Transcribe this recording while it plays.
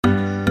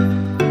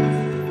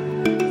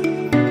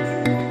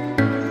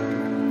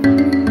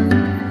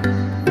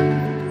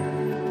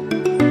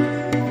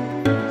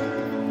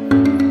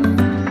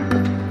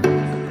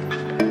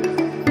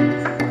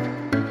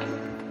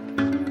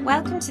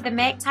the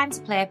Make Time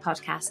to Play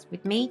podcast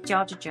with me,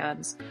 Georgia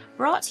Jones,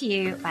 brought to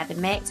you by the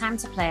Make Time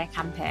to Play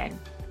campaign.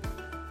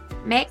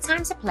 Make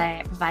Time to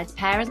Play provides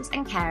parents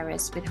and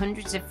carers with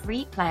hundreds of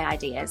free play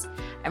ideas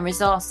and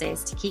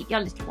resources to keep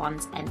your little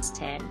ones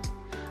entertained,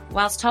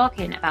 whilst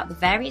talking about the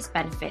various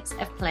benefits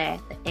of play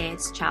that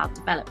aids child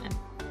development.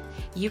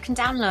 You can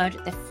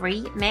download the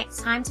free Make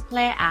Time to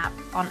Play app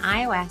on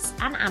iOS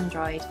and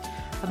Android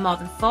for more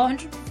than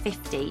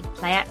 450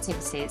 play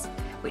activities,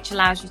 which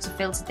allows you to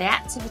filter the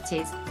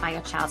activities by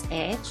your child's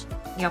age,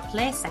 your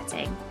play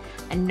setting,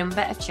 and number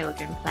of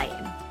children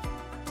playing.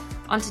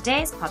 On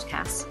today's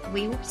podcast,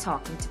 we will be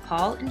talking to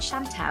Paul and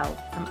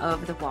Chantel from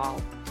Over the Wall,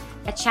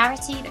 a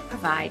charity that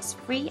provides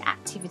free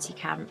activity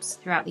camps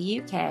throughout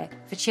the UK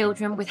for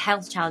children with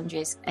health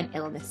challenges and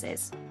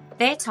illnesses.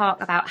 They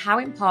talk about how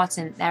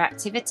important their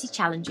activity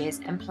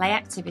challenges and play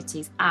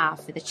activities are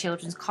for the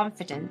children's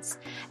confidence,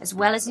 as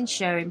well as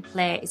ensuring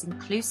play is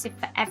inclusive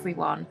for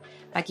everyone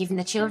by giving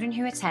the children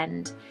who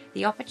attend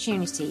the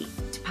opportunity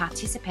to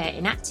participate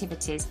in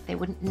activities they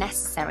wouldn't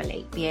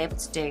necessarily be able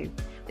to do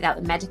without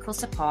the medical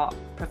support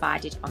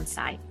provided on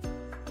site.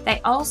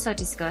 They also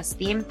discuss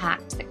the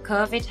impact that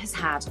COVID has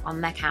had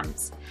on their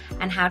camps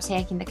and how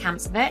taking the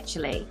camps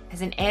virtually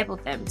has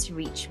enabled them to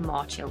reach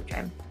more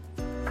children.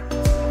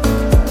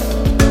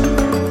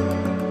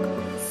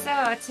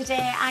 So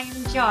today I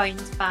am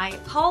joined by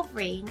Paul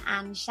Green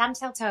and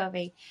Chantel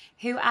Tovey,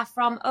 who are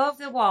from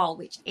Over the Wall,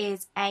 which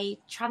is a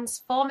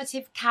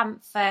transformative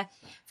camp for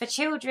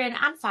children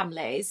and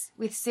families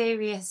with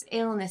serious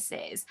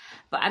illnesses.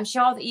 But I'm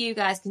sure that you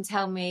guys can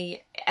tell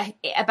me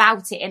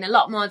about it in a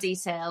lot more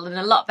detail and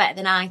a lot better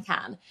than I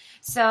can.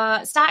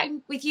 So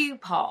starting with you,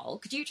 Paul,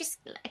 could you just,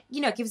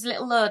 give us a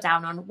little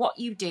lowdown on what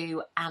you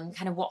do and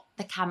kind of what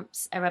the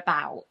camps are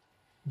about?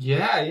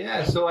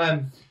 Yeah.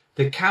 So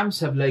the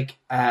camps have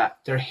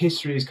their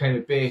history is kind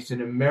of based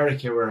in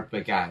America, where it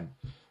began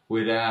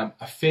with a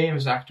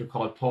famous actor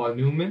called Paul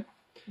Newman.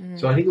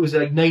 So I think it was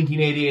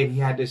 1988. He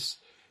had this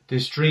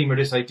dream or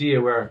this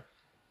idea where,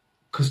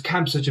 because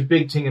camp's such a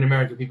big thing in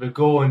America, people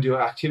go and do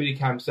activity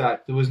camps,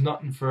 that there was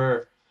nothing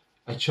for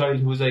a child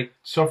who was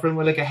suffering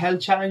with a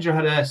health challenge or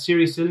had a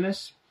serious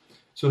illness.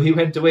 So he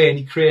went away and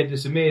he created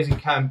this amazing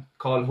camp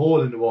called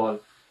Hole in the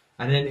Wall.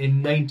 And then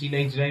in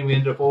 1999 we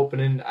ended up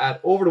opening at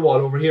Over the Wall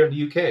over here in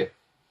the UK.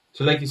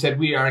 So like you said,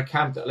 we are a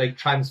camp that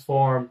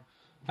transform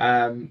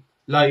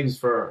lives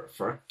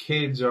for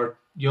kids or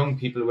young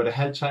people with a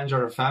health challenge or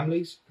their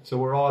families. So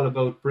we're all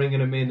about bringing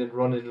them in and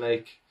running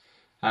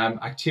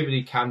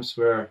activity camps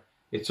where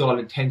it's all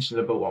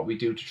intentional about what we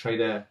do to try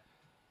to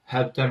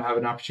help them have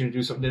an opportunity to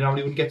do something they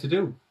normally wouldn't get to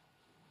do.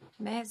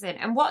 Amazing.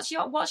 And what's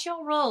your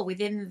role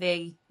within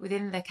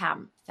the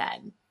camp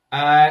then?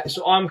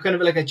 So I'm kind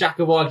of a jack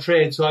of all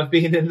trades. So I've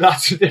been in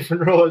lots of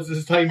different roles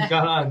as time's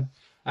gone on.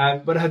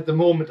 But at the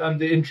moment, I'm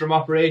the interim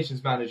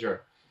operations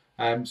manager.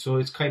 So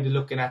it's kind of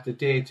looking at the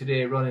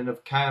day-to-day running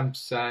of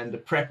camps and the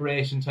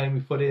preparation time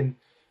we put in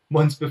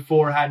months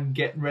beforehand,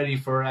 getting ready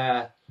for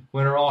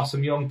when our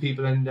awesome young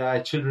people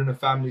and children and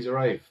families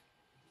arrive.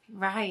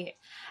 Right.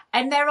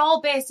 And they're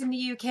all based in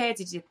the UK,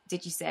 did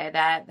you say?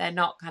 They're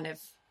not kind of...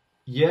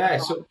 Yeah,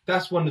 so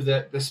that's one of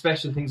the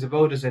special things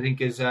about us, I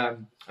think, is a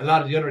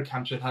lot of the other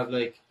camps would have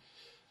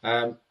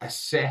a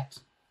set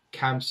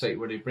campsite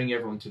where they bring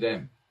everyone to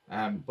them.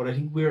 But I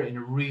think we're in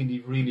a really,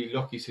 really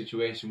lucky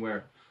situation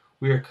where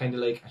we're kind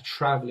of like a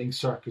travelling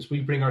circus. We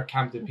bring our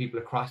camp to people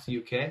across the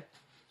UK.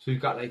 So we've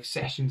got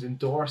sessions in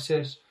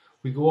Dorset.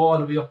 We go all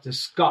the way up to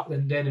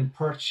Scotland, then in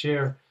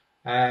Perthshire.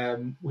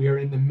 We are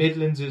in the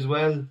Midlands as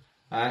well.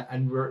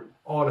 And we're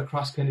all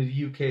across kind of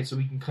the UK, so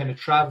we can kind of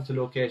travel to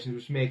locations,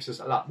 which makes us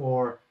a lot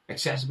more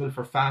accessible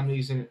for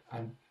families and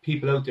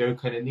people out there who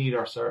kind of need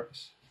our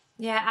service.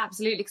 Yeah,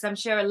 absolutely. Because I'm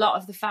sure a lot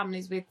of the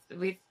families with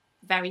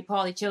very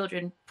poorly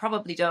children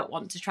probably don't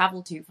want to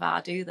travel too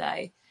far, do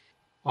they?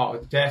 Oh,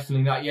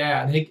 definitely not.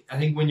 Yeah, I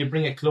think when you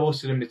bring it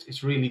close to them,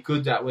 it's really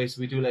good that way.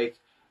 So we do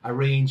a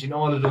range in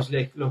all of those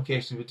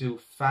locations. We do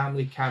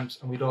family camps,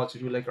 and we'd also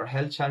do our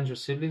health challenge or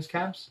siblings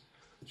camps.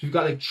 So we've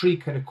got three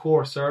kind of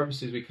core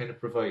services we kind of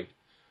provide.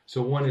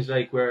 So one is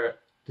where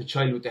the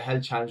child with the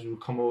health challenge will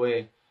come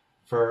away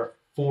for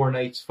 4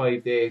 nights,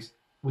 5 days.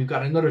 We've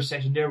got another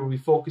session there where we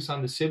focus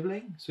on the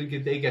sibling, so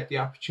they get the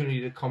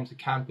opportunity to come to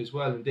camp as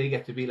well, and they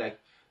get to be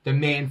the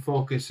main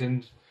focus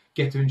and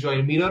get to enjoy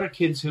and meet other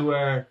kids who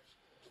are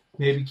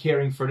maybe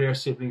caring for their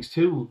siblings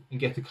too, and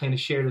get to kind of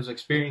share those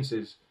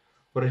experiences.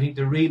 But I think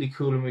the really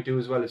cool one we do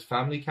as well is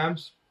family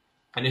camps,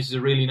 and this is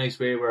a really nice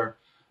way where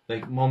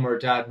mum or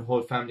dad and the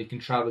whole family can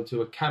travel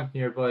to a camp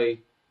nearby,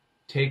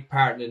 take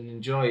part in it and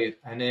enjoy it,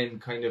 and then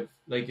kind of,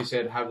 like you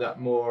said, have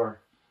that more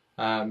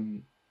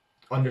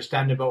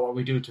understanding about what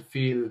we do to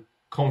feel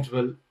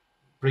comfortable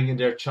bringing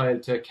their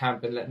child to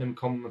camp and letting them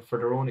come for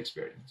their own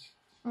experience.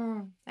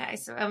 That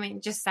is,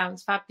 just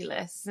sounds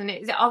fabulous. And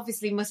it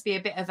obviously must be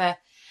a bit of a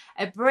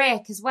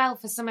break as well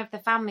for some of the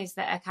families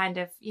that are kind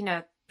of,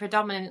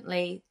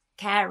 predominantly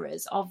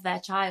carers of their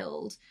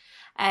child.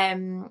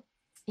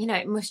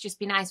 It must just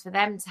be nice for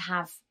them to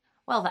have,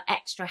 the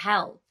extra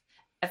help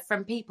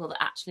from people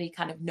that actually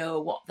kind of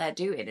know what they're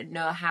doing and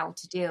know how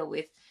to deal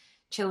with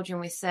children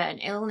with certain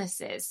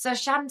illnesses. So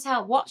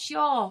Chantel, what's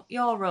your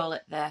role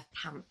at the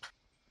camp?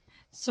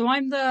 So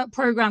I'm the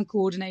program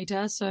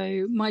coordinator.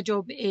 So my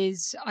job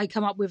is I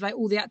come up with like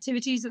all the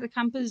activities that the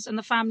campers and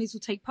the families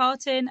will take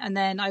part in, and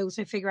then I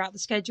also figure out the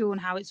schedule and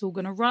how it's all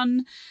going to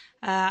run.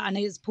 And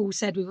as Paul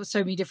said, we've got so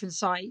many different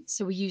sites,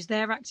 so we use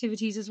their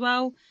activities as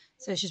well.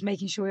 So it's just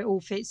making sure it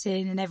all fits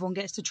in and everyone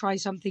gets to try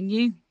something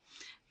new,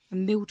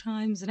 and meal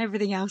times and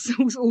everything else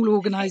all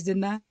organised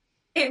in there.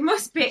 It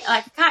must be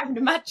like, I can't even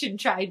imagine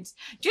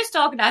just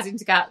organising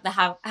to go out the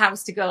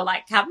house to go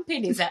like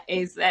camping is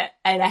an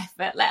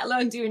effort, let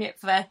alone doing it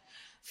for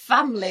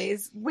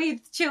families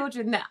with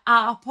children that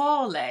are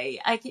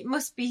poorly. Like, it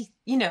must be,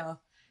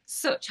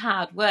 such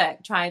hard work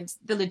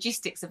the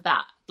logistics of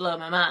that blow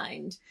my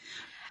mind.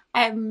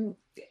 I mean,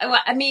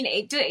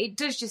 it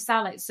does just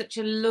sound like such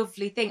a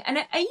lovely thing. And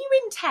are you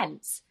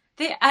intense?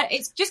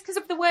 It's just because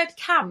of the word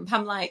camp.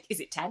 I'm like, is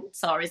it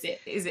tents or is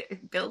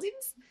it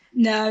buildings?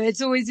 No,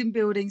 it's always in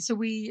buildings.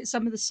 So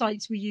some of the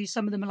sites we use,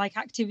 some of them are like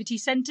activity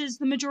centres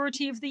the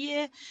majority of the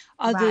year.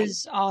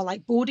 Others are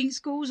like boarding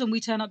schools, and we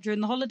turn up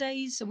during the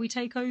holidays, so we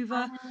take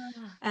over.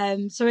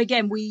 So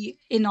again,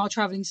 in our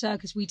travelling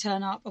circus, we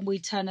turn up and we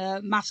turn a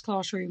maths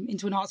classroom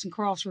into an arts and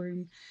crafts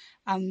room.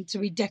 So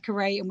we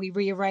decorate and we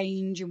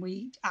rearrange and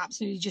we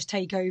absolutely just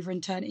take over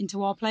and turn it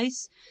into our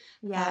place.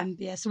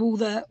 So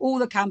all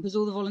the campers,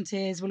 all the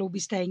volunteers will all be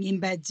staying in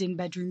beds in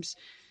bedrooms.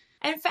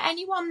 And for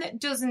anyone that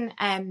doesn't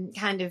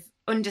kind of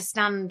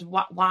understand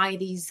why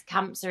these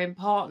camps are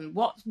important,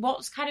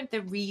 what's kind of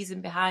the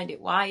reason behind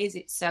it? Why is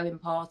it so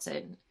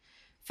important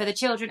for the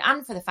children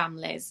and for the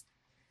families?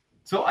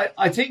 So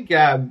I think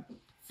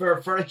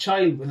for a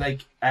child with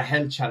like a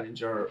health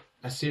challenge or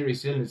a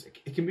serious illness,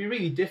 it can be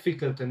really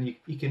difficult, and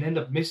you can end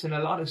up missing a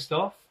lot of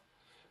stuff.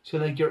 So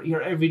like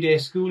your everyday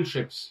school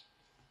trips,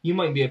 you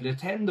might be able to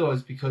attend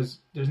those because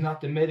there's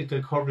not the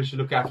medical coverage to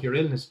look after your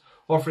illness.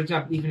 Or for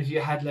example, even if you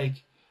had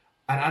like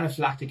an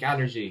anaphylactic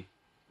allergy,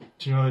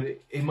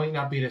 it might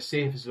not be the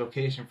safest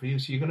location for you,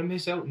 so you're going to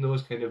miss out on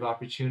those kind of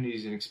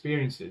opportunities and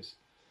experiences.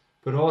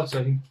 But also,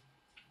 I think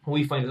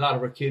we find a lot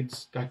of our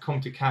kids that come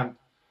to camp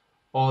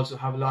also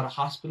have a lot of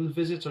hospital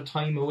visits or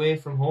time away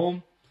from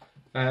home,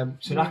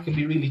 so that can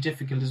be really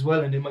difficult as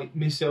well, and they might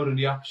miss out on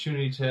the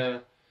opportunity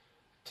to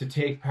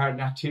take part in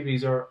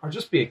activities or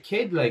just be a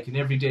kid like in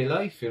everyday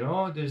life.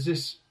 There's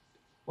this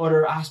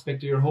other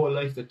aspect of your whole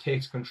life that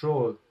takes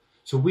control.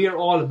 So we are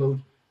all about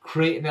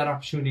creating that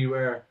opportunity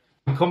where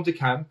you come to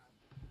camp,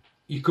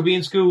 you could be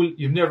in school,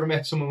 you've never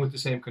met someone with the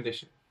same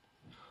condition.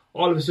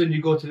 All of a sudden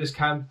you go to this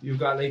camp, you've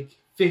got like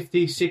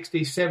 50,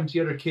 60, 70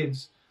 other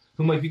kids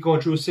who might be going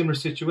through a similar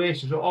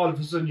situation. So all of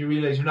a sudden you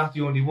realise you're not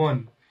the only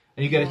one,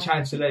 and you get a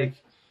chance to like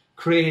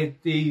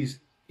create these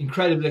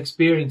incredible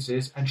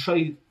experiences and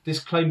try this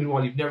climbing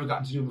wall you've never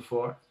gotten to do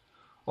before.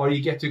 Or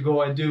you get to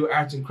go and do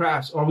arts and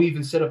crafts, or we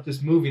even set up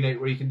this movie night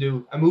where you can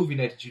do a movie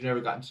night that you've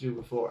never gotten to do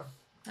before.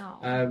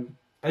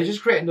 And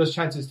just creating those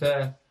chances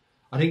to,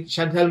 I think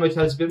Chantel might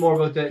tell us a bit more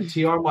about the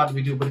TR model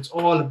we do, but it's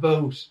all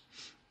about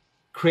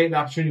creating an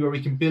opportunity where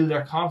we can build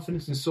their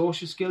confidence and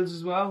social skills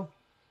as well.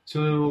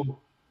 So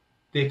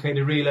they kind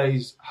of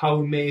realise how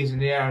amazing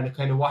they are and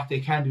kind of what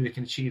they can do, they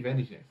can achieve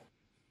anything.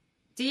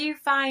 Do you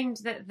find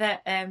that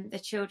the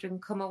children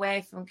come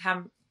away from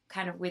camp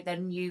kind of with a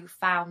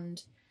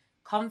newfound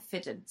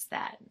confidence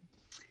then?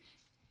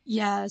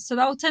 Yeah, so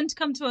they'll tend to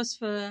come to us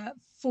for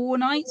 4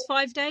 nights,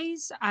 5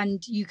 days,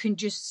 and you can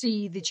just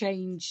see the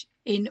change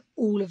in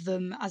all of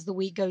them as the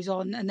week goes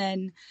on. And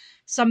then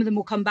some of them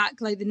will come back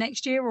like the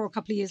next year or a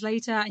couple of years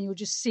later, and you'll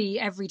just see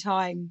every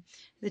time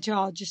the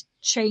child just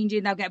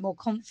changing. They'll get more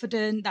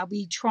confident, they'll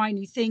be trying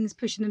new things,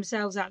 pushing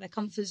themselves out of their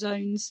comfort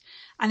zones.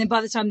 And then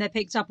by the time they're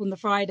picked up on the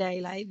Friday,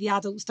 like the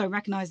adults don't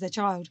recognise their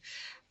child.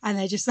 And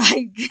they're just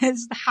like,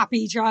 it's the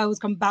happy child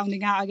come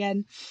bounding out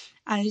again.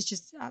 And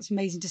that's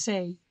amazing to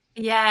see.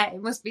 Yeah,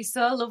 it must be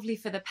so lovely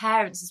for the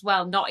parents as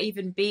well, not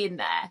even being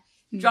there,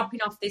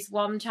 dropping off this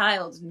one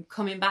child and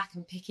coming back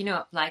and picking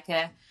up like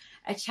a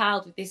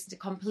child with this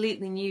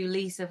completely new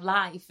lease of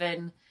life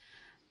and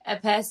a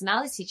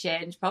personality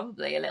change,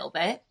 probably a little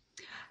bit.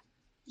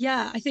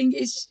 Yeah, I think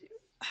it's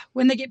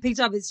when they get picked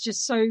up, it's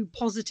just so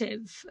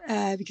positive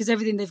because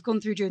everything they've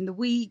gone through during the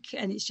week,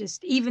 and it's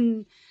just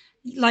even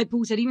like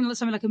Paul said, even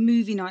something like a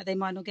movie night they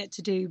might not get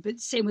to do, but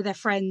sitting with their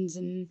friends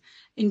and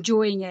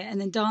enjoying it,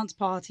 and then dance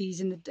parties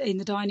in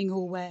the dining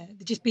hall where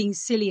they're just being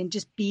silly and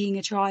just being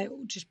a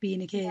child, just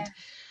being a kid,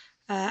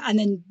 and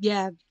then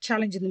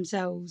challenging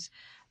themselves.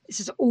 It's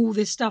just all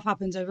this stuff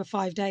happens over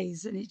 5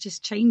 days, and it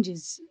just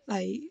changes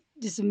like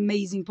this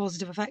amazing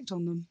positive effect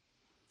on them.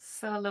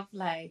 So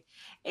lovely.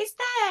 Is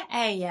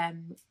there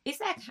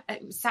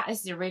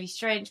this is a really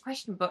strange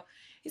question, but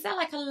is there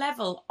like a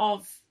level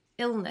of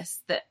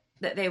illness that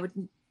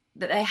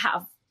they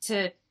have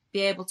to be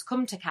able to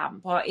come to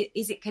camp, or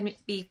can it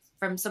be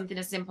from something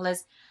as simple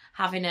as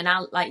having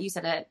like you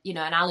said, an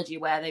allergy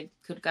where they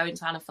could go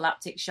into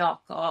anaphylactic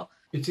shock? Or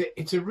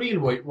it's a real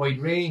wide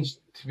range,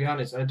 to be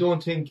honest. I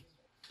don't think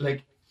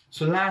like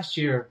So last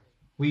year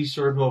we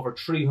served over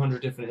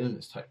 300 different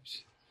illness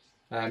types.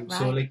 So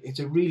Right. like it's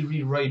a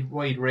really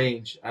wide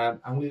range, and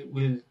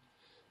we'll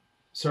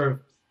serve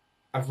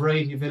a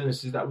variety of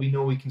illnesses that we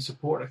know we can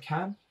support at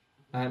camp.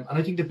 And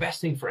I think the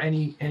best thing for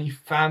any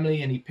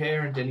family, any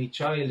parent, any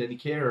child, any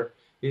carer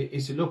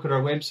is to look at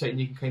our website, and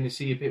you can kind of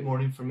see a bit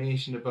more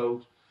information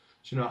about,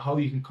 how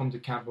you can come to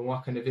camp and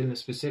what kind of illness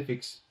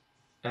specifics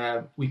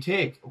we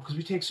take, because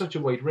we take such a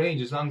wide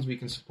range as long as we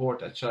can support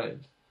that child.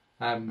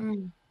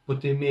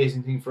 But the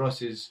amazing thing for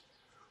us is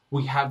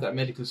we have that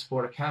medical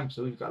support at camp,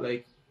 so we've got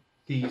like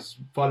these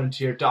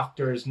volunteer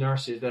doctors,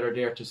 nurses that are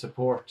there to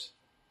support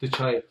the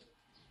child.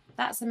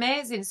 That's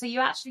amazing. So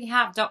you actually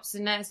have doctors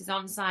and nurses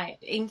on site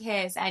in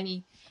case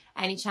any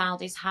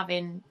child is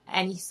having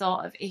any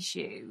sort of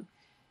issue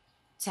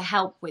to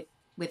help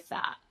with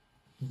that.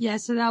 Yeah,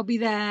 so they'll be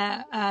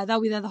there.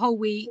 They'll be there the whole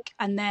week,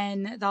 and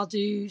then they'll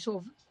do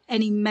sort of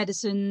any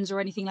medicines or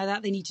anything like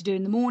that they need to do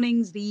in the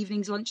mornings, the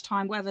evenings,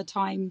 lunchtime, whatever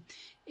time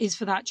is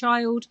for that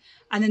child.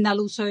 And then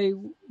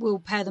we'll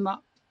pair them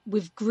up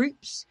with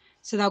groups.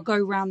 So they'll go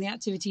around the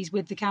activities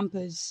with the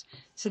campers,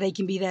 so they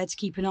can be there to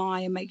keep an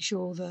eye and make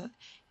sure that,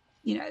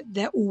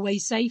 they're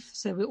always safe.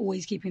 So we're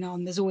always keeping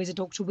on. There's always a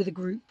doctor with a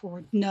group or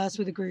a nurse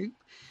with a group.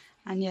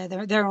 And yeah,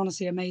 they're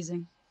honestly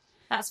amazing.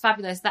 That's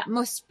fabulous. That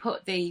must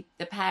put the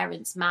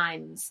parents'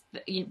 minds,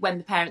 when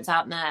the parents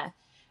out there,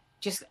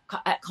 just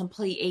at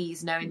complete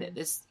ease, knowing that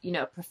there's,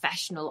 a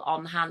professional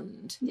on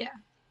hand. Yeah.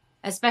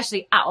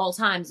 Especially at all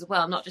times as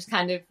well, not just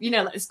kind of,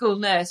 like the school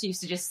nurse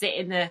used to just sit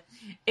in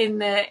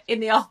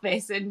the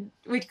office, and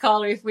we'd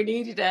call her if we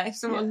needed her, if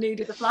someone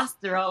needed a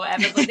plaster or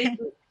whatever. But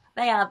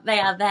they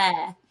are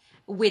there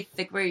with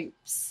the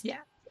groups. Yeah.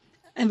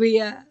 And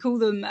we call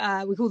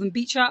them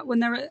beach hut when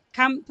they're at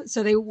camp.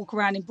 So they all walk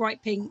around in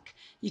bright pink.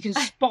 You can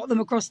spot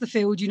them across the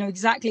field. You know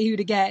exactly who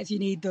to get if you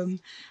need them.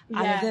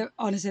 And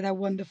they're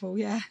wonderful.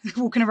 Yeah,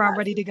 walking around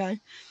ready to go.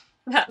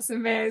 That's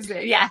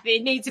amazing. Yeah, they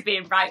need to be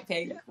in bright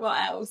pink. What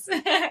else?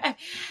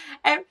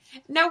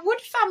 Now,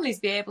 would families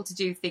be able to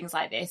do things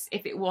like this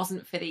if it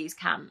wasn't for these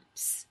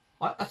camps?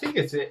 I think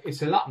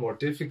it's a lot more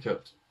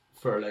difficult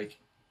for like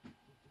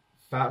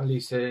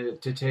families to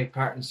take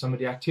part in some of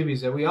the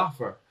activities that we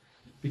offer,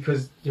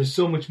 because there's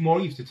so much more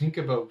you have to think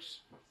about.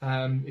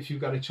 If you've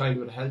got a child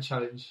with a health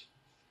challenge,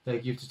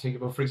 like you have to think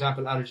about, for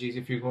example, allergies.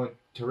 If you're going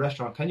to a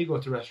restaurant, can you go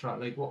to a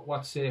restaurant? Like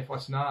what's safe,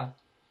 what's not?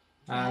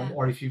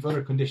 Or if you've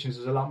other conditions,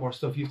 there's a lot more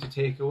stuff you have to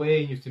take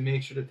away. You have to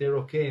make sure that they're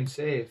okay and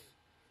safe.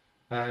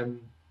 And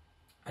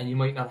you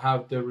might not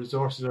have the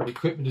resources or the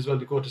equipment as well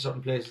to go to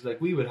certain places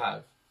like we would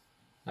have.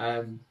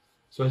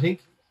 So I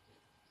think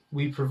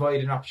we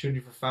provide an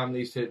opportunity for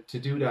families to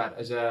do that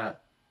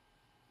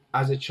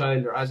as a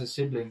child or as a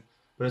sibling,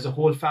 but as a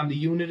whole family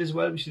unit as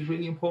well, which is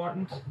really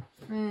important.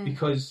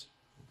 Because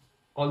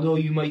although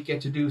you might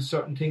get to do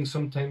certain things,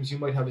 sometimes you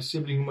might have a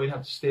sibling who might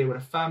have to stay with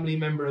a family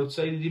member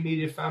outside of the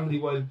immediate family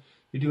while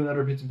you're doing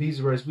other bits and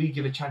pieces, whereas we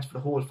give a chance for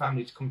the whole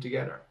family to come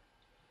together.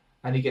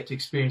 And you get to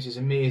experience this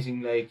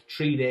amazing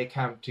 3-day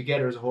camp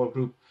together as a whole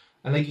group.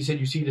 And like you said,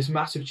 you see this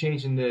massive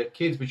change in the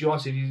kids, but you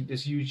also see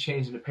this huge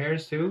change in the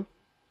parents too.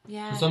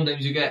 Yeah. And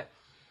sometimes you get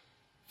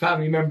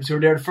family members who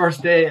are there the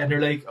first day and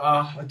they're like,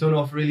 oh, I don't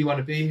know if I really want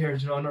to be here,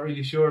 I'm not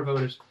really sure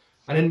about it.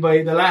 And then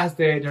by the last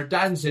day, they're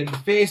dancing,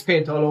 face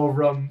paint all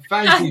over them,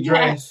 fancy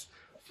dress,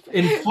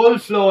 in full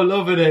flow,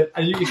 loving it.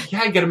 And you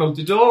can't get them out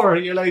the door.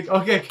 You're like,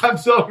 okay,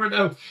 camp's over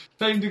now,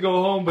 time to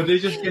go home. But they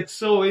just get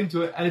so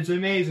into it, and it's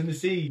amazing to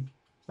see.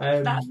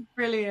 That's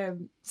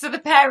brilliant. So the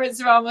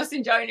parents are almost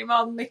enjoying it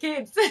more than the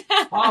kids.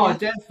 Oh,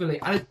 definitely.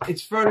 And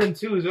it's for them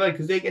too as well,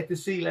 because they get to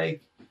see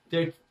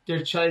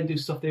their child do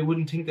stuff they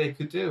wouldn't think they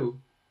could do.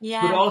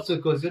 Yeah. But also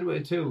it goes the other way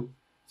too.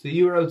 So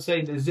you were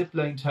outside the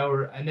zipline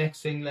tower, and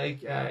next thing,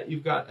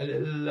 you've got a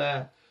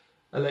little,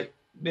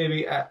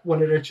 maybe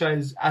one of their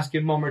child's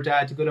asking mum or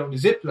dad to go down the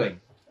zipline,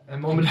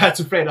 and mum and dad's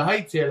afraid of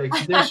heights here.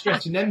 So they're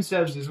stretching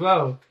themselves as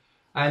well,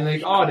 and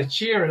the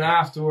cheering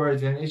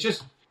afterwards, and it's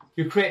just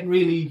you're creating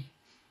really,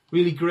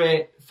 really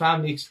great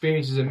family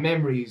experiences and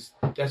memories.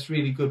 That's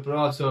really good, but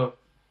also,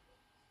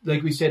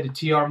 like we said, the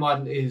TR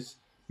model is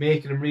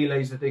making them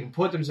realise that they can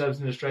put themselves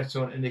in a stretch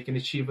zone and they can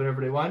achieve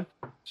whatever they want.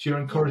 So you're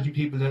encouraging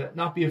people to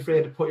not be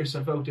afraid to put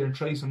yourself out there and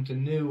try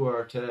something new,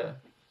 or to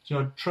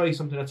try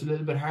something that's a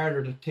little bit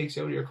harder, that takes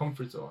you out of your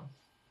comfort zone.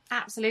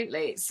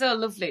 Absolutely. It's so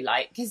lovely,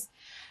 because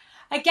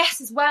I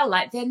guess as well,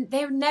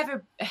 they'll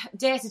never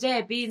day to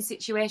day be in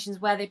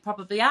situations where they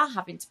probably are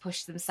having to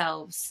push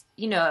themselves,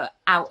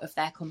 out of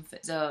their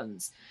comfort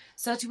zones.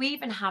 So to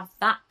even have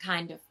that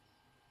kind of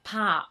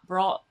part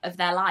of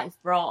their life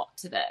brought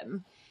to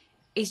them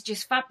is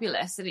just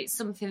fabulous. And it's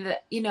something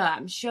that,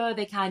 I'm sure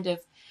they kind of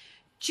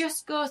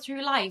just go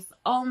through life,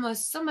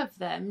 almost some of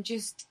them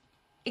just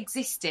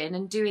existing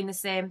and doing the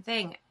same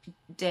thing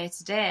day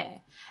to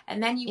day.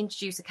 And then you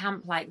introduce a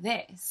camp like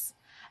this,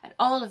 and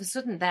all of a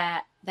sudden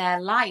their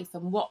life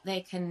and what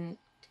they can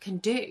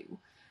do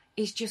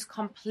is just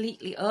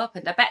completely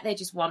opened. I bet they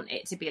just want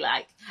it to be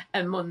like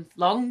a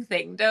month-long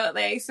thing, don't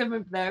they? Some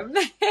of them.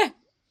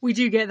 We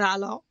do get that a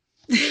lot.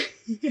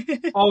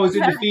 Always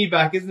in the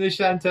feedback, isn't it,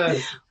 Chantal?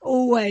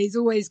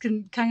 Always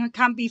can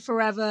be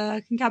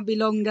forever, can be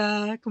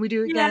longer. Can we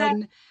do it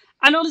again?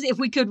 And honestly, if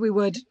we could, we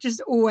would.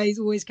 Just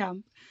always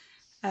camp.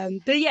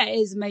 But yeah, it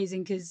is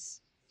amazing because,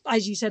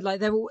 as you said,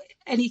 like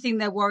anything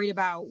they're worried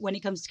about when it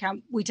comes to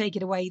camp, we take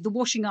it away. The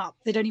washing up,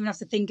 they don't even have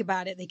to think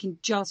about it. They can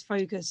just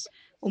focus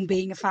on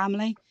being a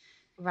family.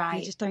 Right.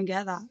 You just don't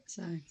get that.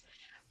 So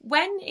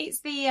when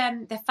it's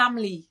the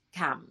family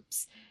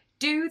camps,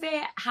 do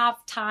they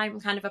have time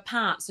kind of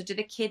apart? So do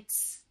the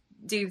kids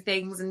do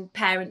things and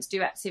parents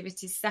do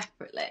activities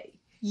separately?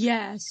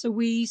 Yeah, so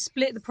we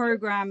split the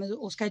program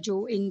or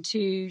schedule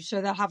into,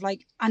 so they'll have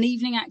like an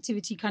evening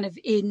activity kind of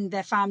in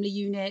their family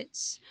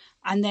units,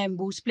 and then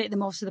we'll split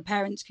them off so the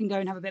parents can go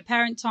and have a bit of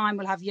parent time.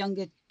 We'll have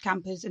younger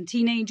campers and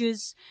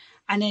teenagers,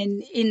 and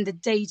then in the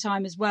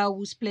daytime as well,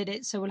 we'll split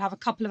it. So we'll have a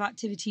couple of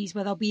activities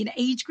where they'll be in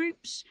age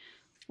groups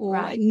or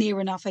like near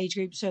enough age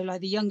groups. So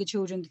like the younger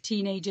children, the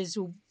teenagers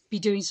will be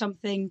doing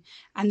something,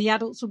 and the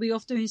adults will be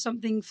off doing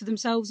something for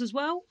themselves as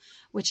well,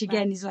 which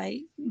again is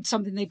like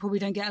something they probably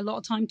don't get a lot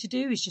of time to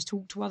do, is just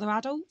talk to other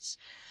adults.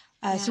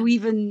 So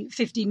even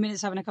 15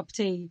 minutes having a cup of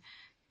tea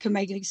can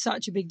make like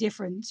such a big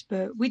difference,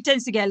 but we tend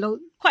to get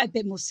quite a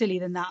bit more silly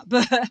than that.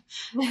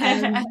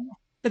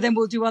 But then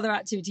we'll do other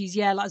activities,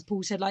 like as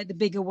Paul said, like the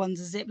bigger ones,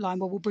 a zip line,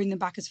 where we'll bring them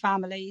back as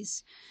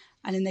families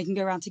and then they can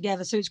go around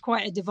together. So it's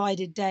quite a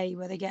divided day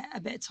where they get a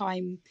bit of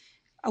time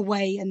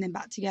away and then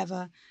back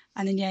together.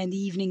 And then in the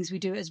evenings we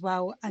do it as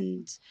well,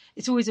 and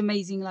it's always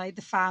amazing. Like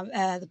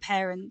the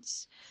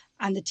parents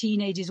and the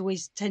teenagers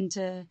always tend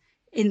to,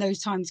 in those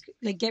times,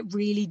 like get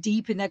really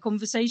deep in their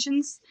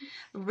conversations.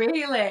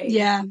 Really?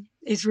 Yeah,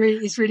 it's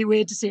really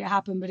weird to see it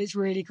happen, but it's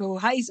really cool.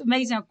 It's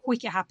amazing how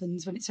quick it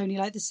happens when it's only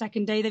like the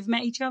second day they've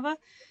met each other.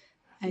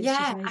 And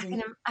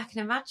I can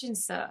imagine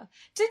so.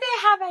 Do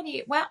they have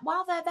any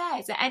while they're there?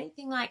 Is there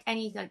anything like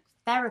any like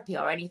therapy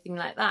or anything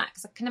like that?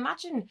 Because I can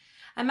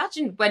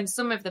imagine when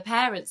some of the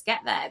parents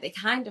get there, they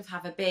kind of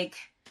have a big,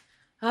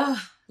 I'm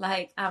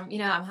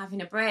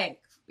having a break,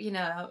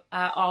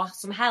 or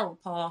some help,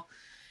 or.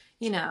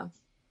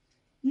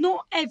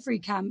 Not every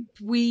camp.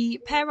 We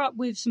pair up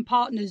with some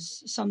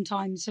partners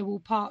sometimes. So we'll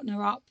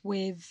partner up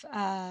with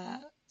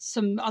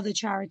some other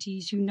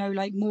charities who know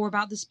like more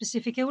about the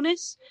specific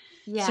illness.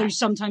 Yeah. So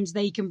sometimes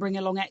they can bring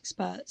along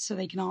experts so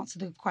they can answer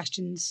the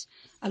questions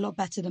a lot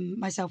better than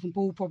myself and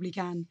Paul probably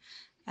can.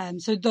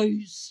 So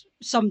those,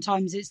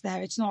 sometimes it's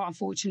there. It's not,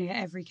 unfortunately,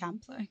 at every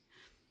camp though.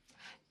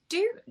 Do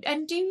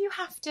you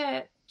have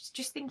to,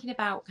 just thinking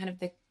about kind of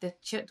the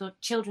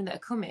children that are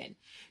coming,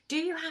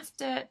 do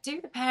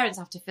the parents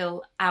have to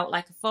fill out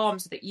like a form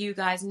so that you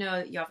guys know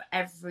that you have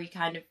every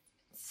kind of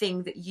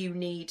thing that you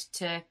need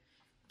to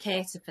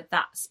cater for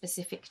that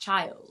specific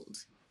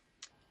child?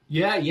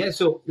 Yeah.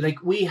 So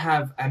like we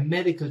have a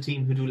medical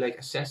team who do like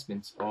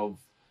assessments of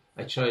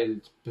a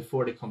child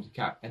before they come to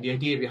camp. And the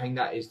idea behind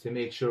that is to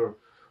make sure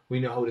we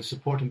know how to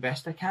support them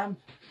best at camp.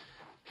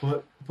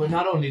 But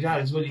not only that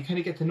as well, you kind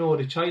of get to know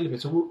the child a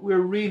bit. So we're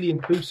really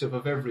inclusive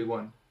of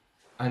everyone.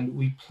 And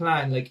we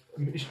plan, like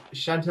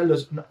Chantal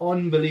does an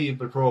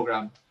unbelievable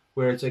program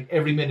where it's like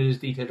every minute is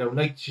detailed out.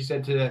 Like she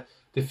said,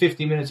 the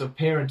 50 minutes of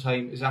parent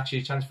time is actually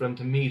a chance for them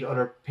to meet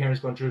other parents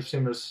going through a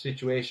similar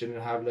situation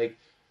and have like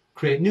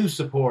create new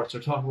supports or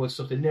talk about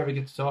stuff they never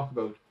get to talk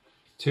about.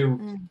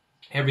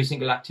 Every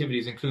single activity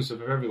is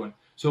inclusive of everyone.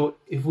 So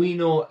if we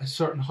know a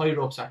certain higher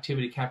ups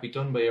activity can't be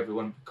done by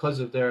everyone because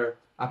of their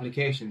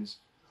applications,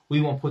 we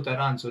won't put that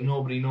on, so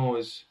nobody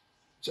knows.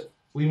 So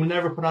we will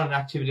never put on an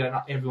activity that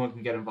not everyone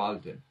can get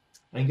involved in.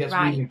 I think that's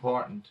really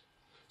important.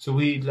 So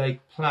we'd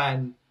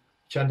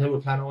Chantal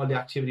will plan all the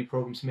activity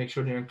programs to make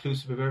sure they're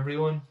inclusive of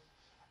everyone.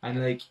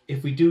 And like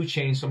if we do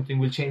change something,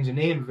 we'll change the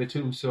name of it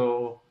too,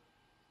 so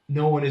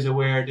no one is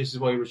aware this is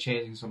why we're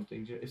changing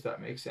something, if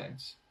that makes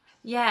sense.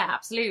 Yeah,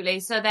 absolutely.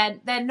 So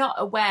they're not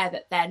aware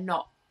that they're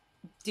not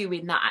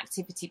doing that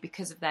activity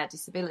because of their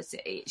disability.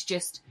 It's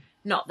just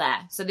not there.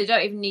 So they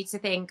don't even need to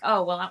think,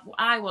 oh, well,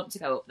 I want to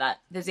go up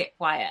the zip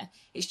wire.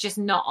 It's just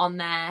not on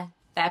their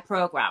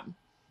programme.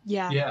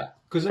 Yeah,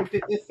 because like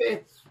they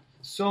face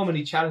so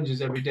many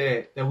challenges every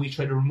day that we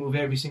try to remove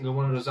every single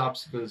one of those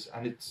obstacles,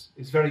 and it's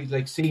very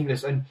like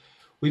seamless. And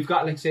we've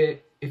got, like, say,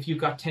 if you've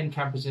got 10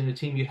 campers in a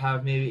team, you'd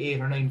have maybe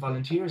 8 or 9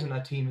 volunteers in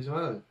that team as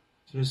well.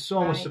 So there's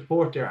so much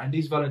support there, and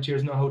these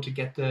volunteers know how to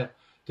get the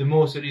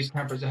most of these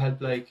campers to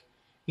help, like,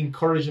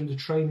 encourage them to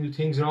try new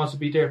things and also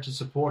be there to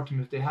support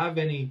them if they have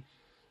any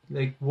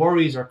like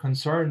worries or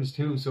concerns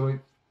too. So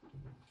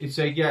it's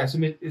like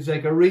it's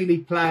like a really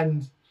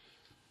planned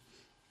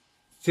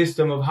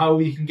system of how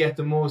we can get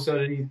the most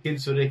out of these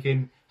kids so they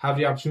can have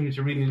the opportunity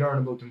to really learn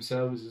about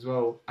themselves as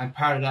well. And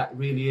part of that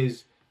really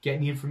is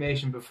getting the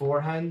information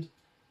beforehand,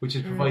 which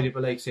is provided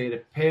by, like, say,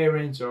 the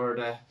parents or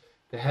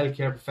the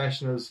healthcare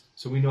professionals,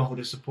 so we know how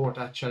to support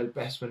that child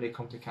best when they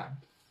come to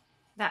camp.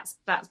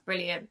 That's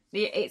brilliant.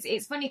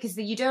 It's funny because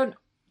you don't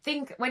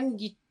think, when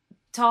you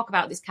talk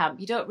about this camp,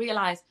 you don't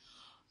realise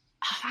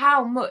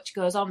how much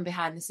goes on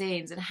behind the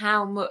scenes and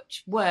how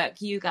much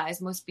work you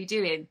guys must be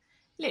doing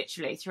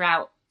literally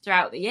throughout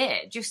throughout the year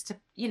just to,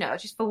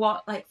 just for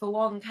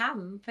one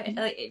camp.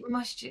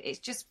 It's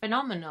just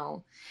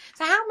phenomenal.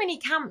 So how many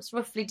camps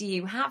roughly do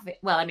you have?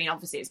 Well, I mean,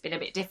 obviously it's been a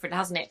bit different,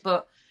 hasn't it?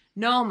 But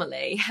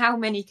normally, how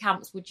many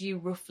camps would you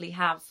roughly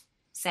have,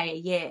 say, a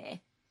year?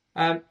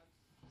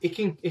 It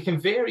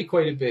can vary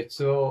quite a bit.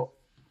 So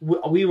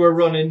we were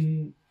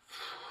running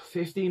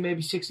 15,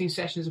 maybe 16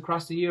 sessions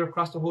across the year,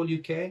 across the whole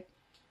UK.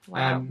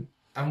 Wow.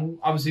 And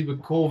obviously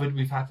with COVID,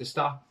 we've had to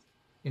stop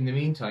in the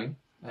meantime.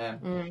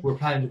 We're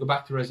planning to go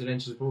back to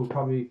residentials, but we'll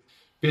probably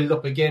build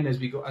up again as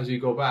we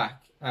go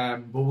back.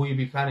 But we'll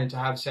be planning to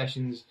have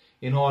sessions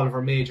in all of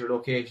our major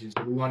locations.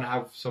 So we want to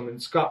have some in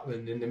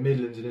Scotland, in the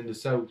Midlands, and in the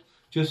South,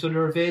 just so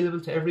they're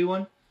available to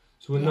everyone.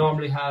 So we'll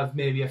normally have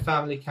maybe a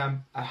family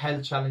camp, a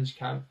health challenge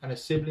camp, and a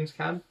siblings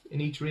camp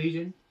in each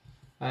region,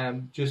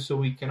 just so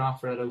we can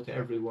offer it out to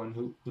everyone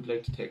who would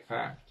like to take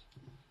part.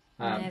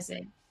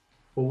 Amazing.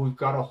 But we've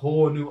got a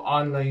whole new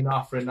online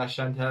offering that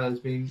Chantal has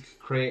been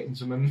creating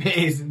some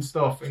amazing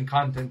stuff and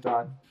content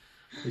on,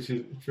 which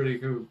is pretty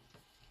cool.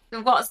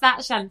 So what's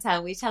that,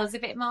 Chantal? Will you tell us a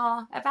bit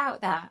more about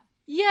that?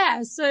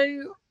 Yeah,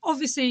 so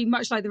obviously,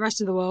 much like the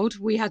rest of the world,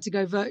 we had to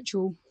go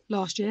virtual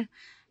last year.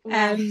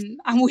 And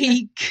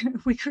we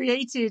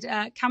created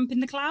Camp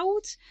in the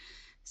Cloud.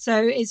 So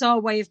it's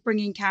our way of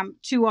bringing camp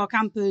to our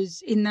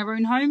campers in their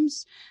own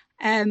homes.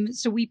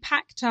 So we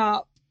packed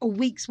up a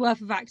week's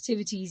worth of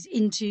activities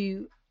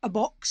into a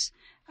box,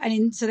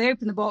 and so they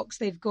open the box,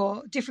 they've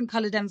got different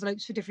coloured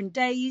envelopes for different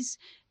days.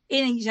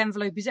 In each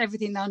envelope is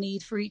everything they'll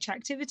need for each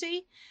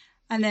activity.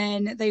 And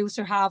then they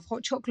also have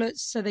hot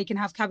chocolates so they can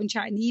have cabin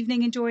chat in the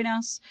evening and join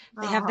us.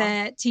 They have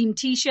their team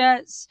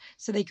t-shirts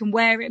so they can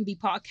wear it and be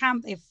part of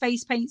camp. They have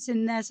face paints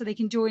in there so they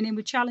can join in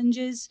with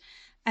challenges.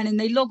 And then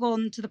they log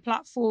on to the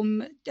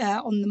platform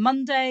on the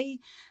Monday.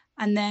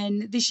 And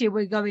then this year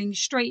we're going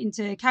straight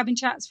into cabin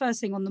chats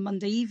first thing on the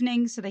Monday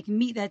evening so they can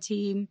meet their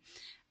team.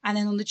 And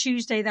then on the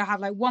Tuesday, they'll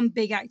have like one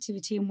big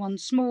activity and one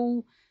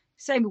small.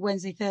 Same with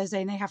Wednesday,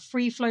 Thursday. And they have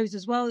free flows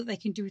as well that they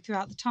can do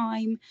throughout the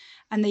time.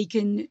 And they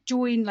can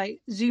join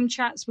like Zoom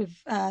chats with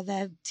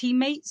their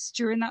teammates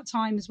during that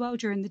time as well,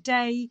 during the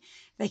day.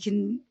 They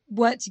can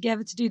work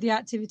together to do the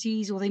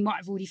activities, or they might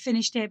have already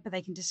finished it, but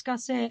they can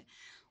discuss it.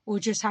 Or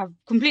just have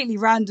completely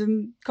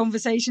random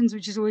conversations,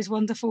 which is always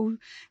wonderful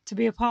to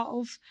be a part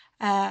of.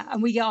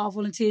 And we get our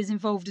volunteers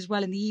involved as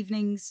well in the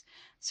evenings.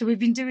 So we've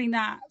been doing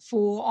that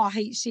for our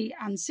HC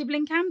and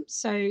sibling camps.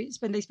 So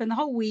they spend the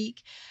whole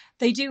week.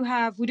 We do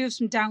have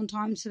some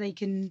downtime so they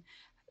can,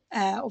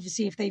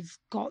 obviously if they've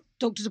got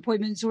doctor's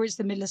appointments or it's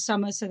the middle of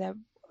summer, so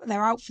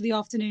they're out for the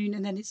afternoon,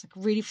 and then it's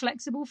like really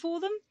flexible for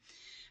them.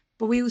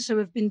 But we also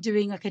have been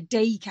doing like a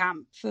day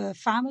camp for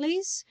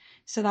families.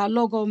 So they'll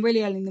log on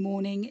really early in the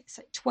morning. It's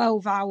like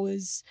 12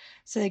 hours.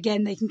 So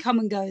again, they can come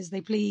and go as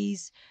they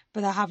please,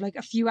 but they'll have like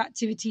a few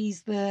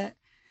activities that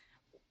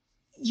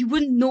you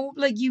wouldn't know,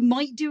 like you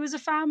might do as a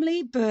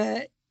family,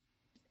 but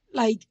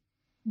like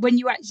when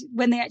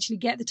they actually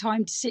get the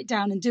time to sit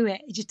down and do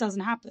it, it just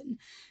doesn't happen.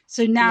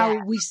 So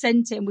now we've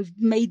sent it and we've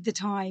made the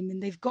time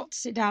and they've got to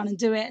sit down and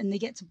do it and they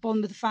get to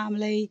bond with the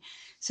family.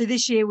 So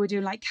this year we're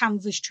doing like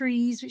canvas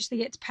trees, which they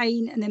get to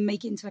paint and then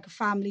make it into like a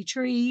family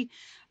tree.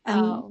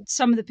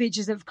 Some of the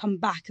pictures that have come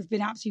back have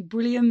been absolutely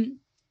brilliant.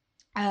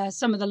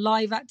 Some of the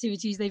live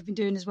activities they've been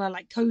doing as well,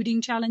 like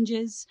coding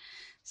challenges.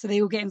 So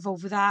they all get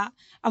involved with that.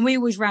 And we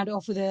always round it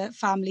off with a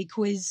family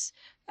quiz.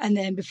 And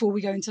then before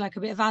we go into like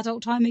a bit of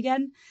adult time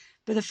again.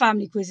 But the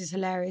family quiz is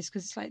hilarious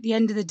because it's like the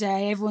end of the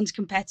day, everyone's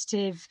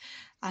competitive,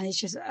 and it's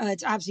just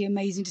it's absolutely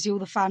amazing to see all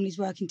the families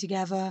working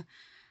together,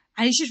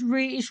 and it's just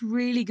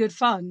really good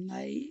fun.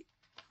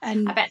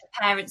 And I bet the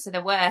parents are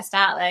the worst,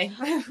 aren't they?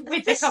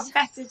 With the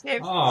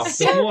competitive. Oh,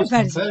 so most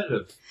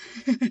competitive.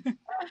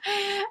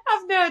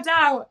 I've no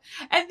doubt.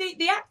 And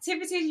the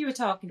activities you were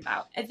talking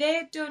about, are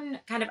they done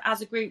kind of as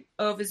a group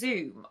over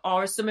Zoom,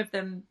 or are some of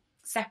them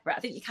separate? I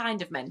think you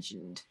kind of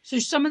mentioned. So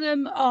some of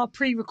them are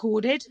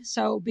pre-recorded,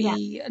 so it'll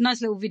be a nice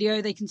little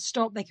video. They can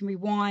stop, they can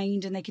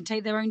rewind, and they can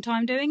take their own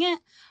time doing it.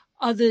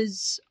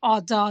 Others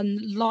are done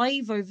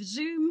live over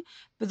Zoom,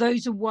 but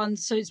those are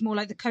ones, so it's more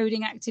like the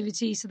coding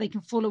activity, so they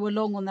can follow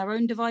along on their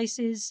own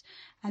devices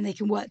and they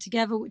can work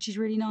together, which is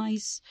really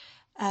nice.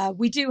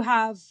 We do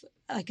have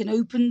like an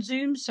open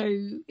Zoom, so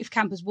if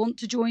campers want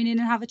to join in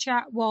and have a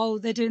chat while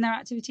they're doing their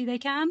activity, they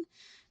can.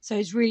 So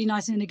it's really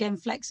nice and, again,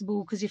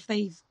 flexible, because if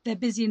they're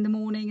busy in the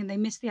morning and they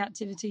miss the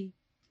activity,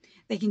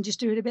 they can just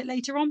do it a bit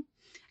later on.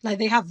 Like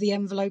they have the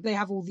envelope, they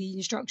have all the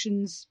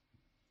instructions.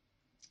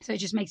 So it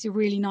just makes it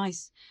really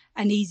nice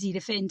and easy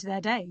to fit into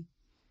their day.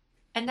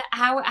 And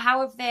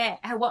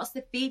what's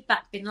the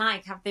feedback been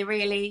like? Have they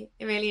really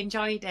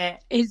enjoyed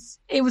it?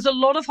 It was a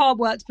lot of hard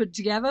work to put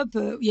together,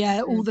 but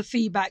all the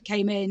feedback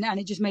came in and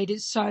it just made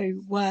it so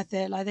worth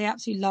it. Like they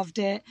absolutely loved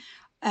it.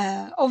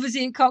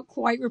 Obviously it can't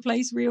quite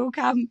replace real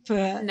camp,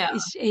 but no.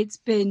 It's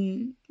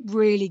been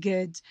really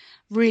good,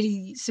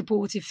 really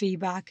supportive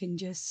feedback, and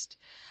just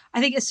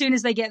I think as soon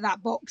as they get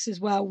that box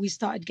as well, we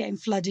started getting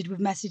flooded with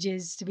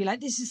messages to be like,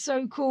 this is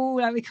so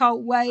cool, like we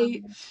can't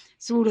wait.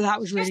 So all of that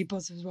was really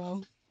positive as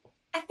well.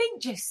 I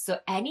think just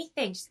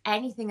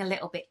anything a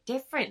little bit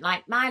different.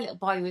 Like my little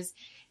boy was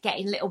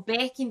getting little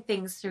baking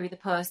things through the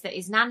post that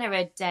his nana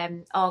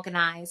had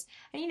organised.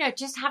 And, you know,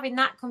 just having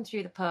that come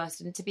through the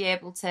post and to be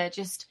able to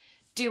just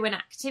do an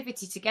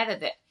activity together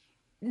that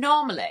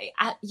normally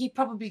you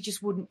probably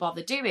just wouldn't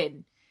bother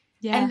doing.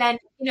 Yeah. And then,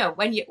 you know,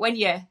 when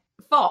you're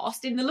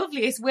forced in the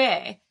loveliest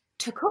way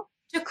to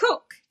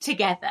cook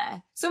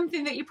together,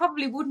 something that you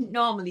probably wouldn't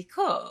normally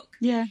cook.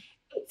 Yeah.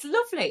 It's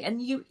lovely.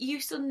 And you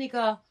suddenly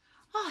go,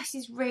 oh, this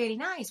is really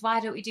nice. Why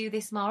don't we do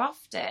this more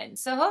often?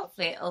 So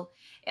hopefully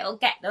it'll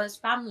get those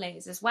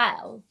families as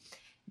well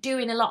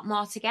doing a lot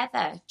more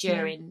together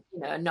during, you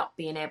know, not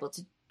being able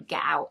to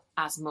get out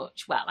as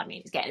much. Well, I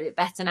mean, it's getting a bit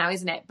better now,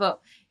 isn't it? But,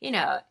 you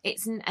know,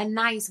 it's a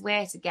nice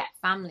way to get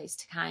families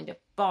to kind of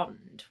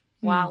bond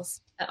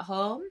whilst at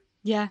home.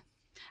 Yeah.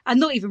 And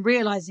not even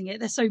realising it.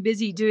 They're so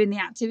busy doing the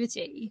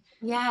activity.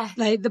 Yeah.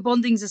 Like the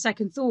bonding's a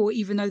second thought,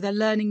 even though they're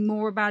learning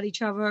more about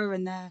each other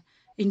and they're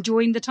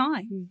enjoying the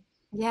time.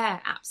 Yeah,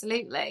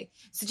 absolutely.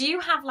 So do you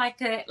have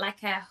like a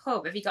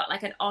hub? Have you got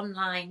like an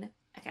online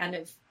kind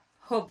of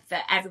hub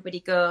that everybody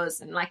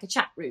goes and like a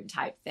chat room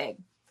type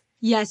thing?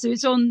 Yeah, so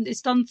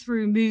it's done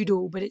through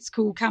Moodle, but it's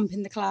called Camp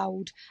in the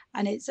Cloud.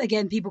 And it's,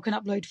 again, people can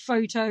upload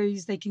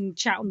photos, they can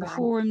chat on the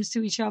forums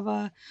to each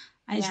other.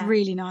 And it's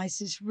really nice.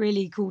 It's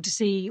really cool to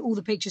see all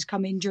the pictures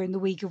come in during the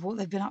week of what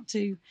they've been up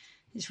to.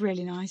 It's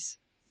really nice.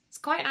 It's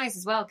quite nice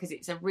as well because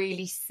it's a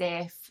really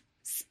safe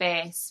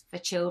space for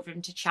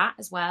children to chat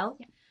as well.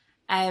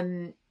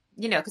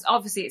 You know, because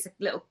obviously it's a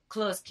little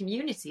closed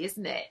community,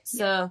 isn't it?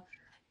 So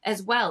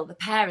as well, the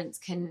parents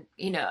can,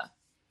 you know,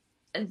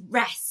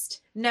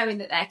 rest knowing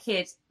that their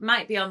kid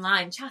might be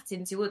online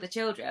chatting to other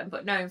children,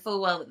 but knowing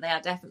full well that they are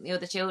definitely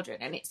other children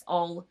and it's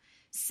all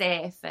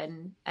safe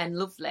and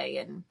lovely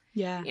and,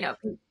 you know,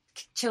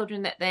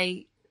 children that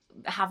they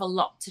have a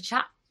lot to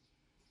chat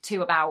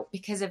to about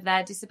because of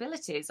their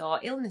disabilities or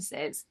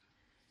illnesses.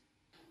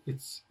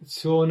 It's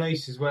so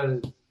nice as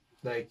well,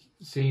 like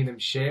seeing them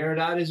share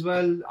that as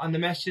well on the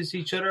messages to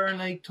each other and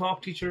like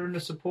talk to each other in a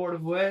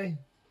supportive way.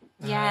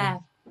 Yeah.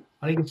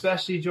 I think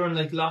especially during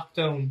like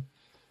lockdown,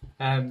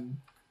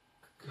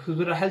 because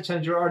with a health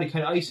challenge you're already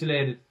kind of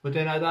isolated, but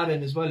then add that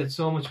in as well, it's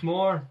so much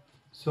more.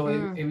 So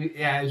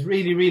it was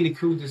really, really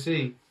cool to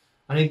see.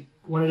 I think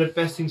one of the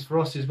best things for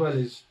us as well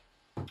is,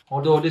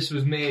 although this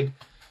was made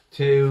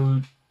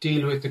to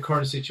deal with the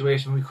current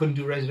situation, we couldn't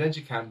do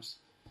residential camps.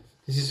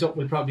 This is something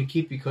we'll probably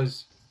keep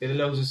because it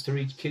allows us to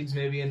reach kids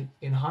maybe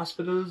in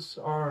hospitals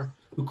or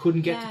who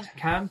couldn't get to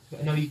camp.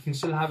 I know you can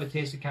still have a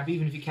taste of camp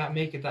even if you can't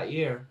make it that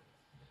year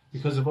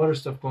because of other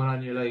stuff going on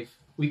in your life.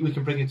 We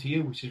can bring it to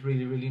you, which is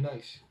really, really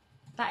nice.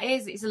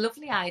 It's a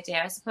lovely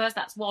idea. I suppose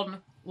that's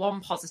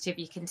one positive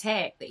you can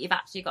take, that you've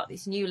actually got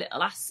this new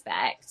little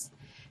aspect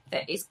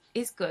that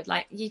is good.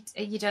 Like you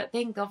don't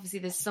think, obviously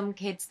there's some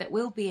kids that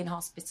will be in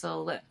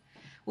hospital that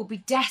will be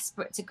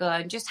desperate to go,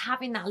 and just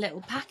having that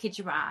little package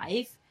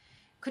arrive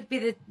could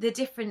be the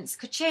difference,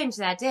 could change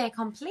their day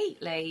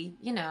completely,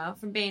 you know,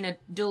 from being a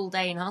dull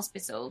day in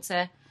hospital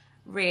to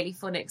really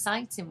fun,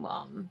 exciting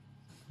one.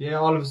 Yeah,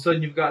 all of a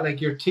sudden you've got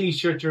like your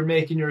t-shirt, you're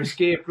making your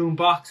escape room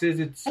boxes.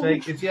 It's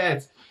like,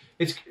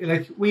 it's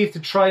like we have to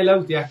trial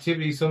out the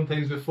activity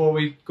sometimes before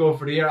we go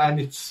for the year, and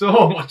it's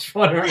so much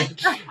fun.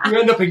 Right? You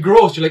end up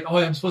engrossed. You're like, oh,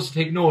 I'm supposed to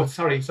take notes.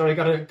 Sorry,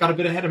 got a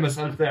bit ahead of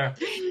myself there.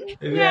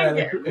 Get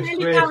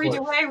really carried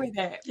away with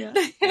it. Yeah.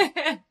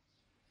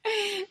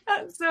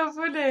 That's so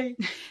funny.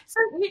 So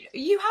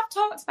you have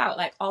talked about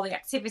like all the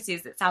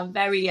activities that sound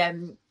very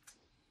hands-on.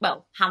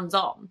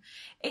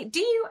 Do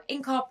you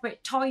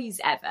incorporate toys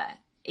ever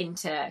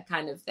into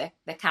kind of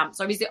the camps,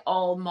 or is it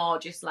all more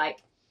just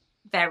like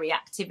very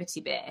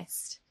activity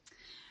based?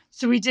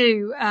 So we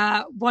do.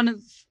 One of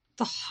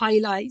the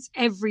highlights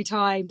every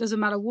time, doesn't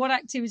matter what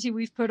activity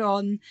we've put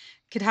on,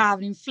 could have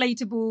an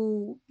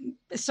inflatable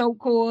assault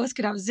course,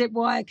 could have zip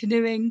wire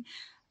canoeing,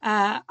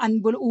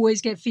 and we'll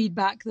always get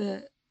feedback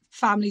that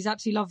families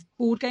absolutely love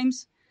board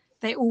games.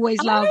 They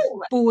always love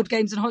board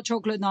games and hot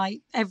chocolate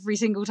night every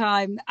single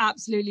time.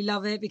 Absolutely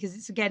love it because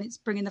it's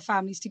bringing the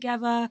families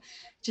together,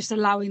 just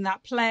allowing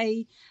that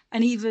play.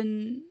 And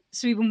even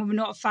when we're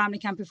not a family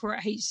camp, if we're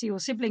at HC or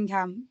sibling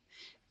camp,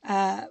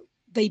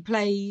 they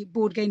play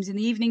board games in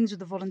the evenings with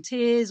the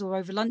volunteers or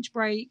over lunch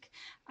break.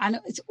 And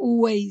it's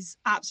always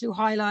absolute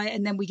highlight.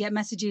 And then we get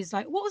messages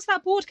like, what was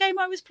that board game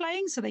I was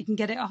playing? So they can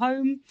get it at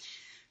home.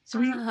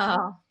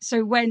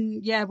 So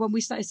when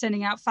we started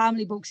sending out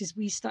family boxes,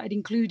 we started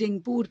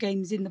including board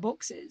games in the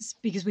boxes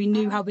because we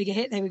knew how big a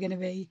hit they were going to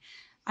be.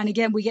 And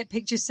again, we get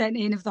pictures sent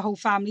in of the whole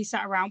family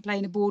sat around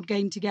playing a board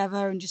game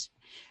together and just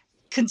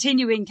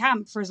continuing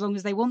camp for as long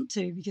as they want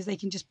to, because they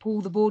can just pull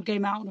the board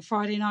game out on a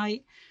Friday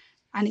night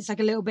and it's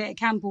like a little bit of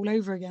camp all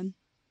over again.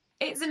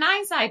 It's a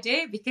nice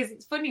idea because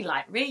it's funny,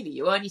 like really,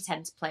 you only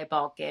tend to play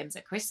board games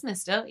at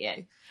Christmas, don't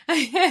you?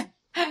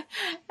 and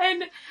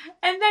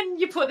then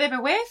you put them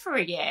away for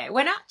a year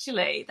when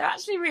actually they're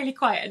actually really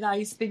quite a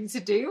nice thing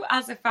to do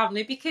as a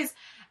family, because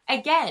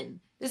again,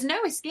 there's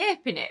no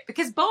escaping it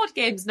because board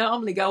games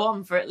normally go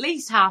on for at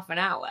least half an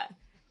hour.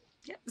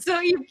 So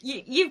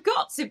you've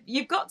got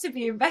to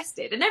be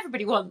invested, and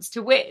everybody wants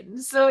to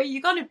win. So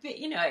you're gonna be,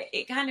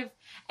 it kind of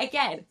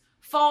again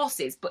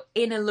forces, but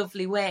in a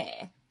lovely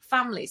way,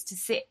 families to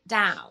sit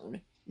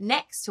down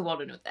next to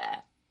one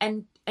another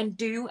and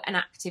do an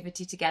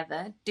activity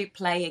together,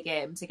 play a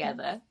game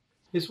together.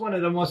 It's one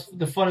of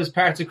the funnest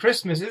parts of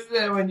Christmas, isn't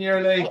it? When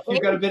you're like,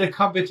 you've got a bit of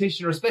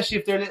competition, or especially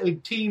if they're little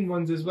team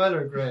ones as well,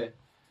 are great.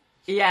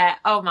 Yeah.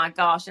 Oh my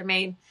gosh. I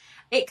mean,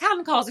 it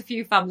can cause a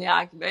few family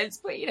arguments,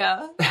 but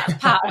that's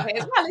part of it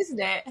as well, isn't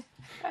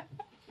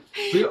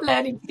it?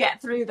 Learning to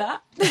get through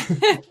that.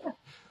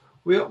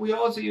 We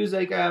also use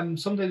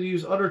sometimes we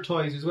use other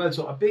toys as well.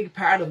 So a big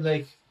part of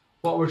like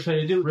what we're trying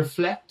to do,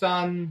 reflect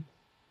on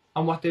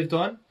what they've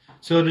done.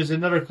 So there's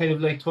another kind of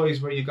like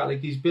toys where you've got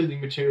like these building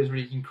materials where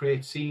you can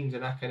create scenes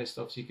and that kind of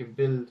stuff, so you can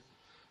build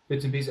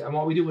bits and pieces. And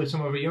what we do with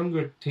some of our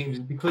younger teams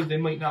is, because they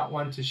might not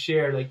want to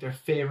share like their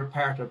favourite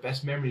part or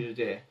best memory of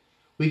the day,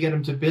 we get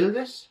them to build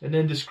it and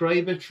then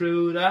describe it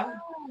through that.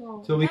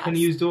 So we can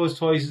use those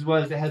toys as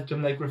well to help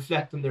them like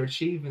reflect on their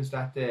achievements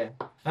that day.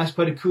 That's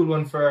quite a cool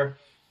one for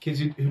kids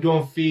who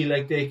don't feel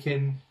like they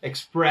can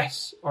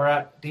express, or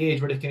at the age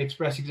where they can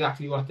express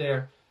exactly what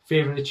their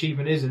favourite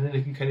achievement is, and then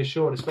they can kind of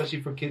show it, especially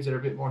for kids that are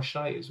a bit more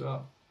shy as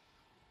well.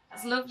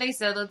 That's lovely.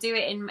 So they'll do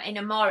it in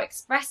a more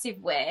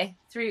expressive way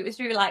through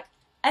like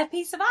a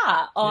piece of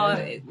art, or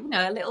a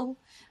little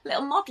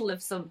model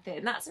of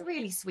something. That's a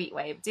really sweet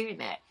way of doing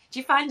it. Do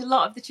you find a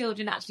lot of the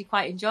children actually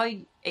quite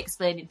enjoy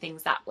explaining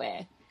things that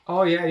way?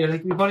 Oh yeah, you're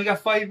like, we've only got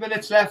 5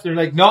 minutes left. They're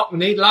like, no, we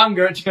need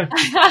longer.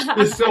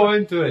 They're so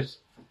into it.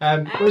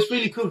 But it's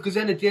really cool, because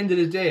then at the end of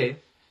the day,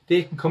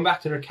 they can come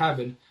back to their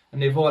cabin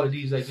and they've all of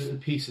these like little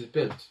pieces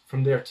built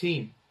from their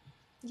team.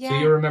 Yeah. So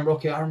you remember,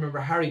 okay, I remember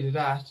Harry did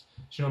that.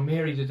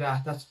 Mary did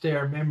that. That's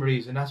their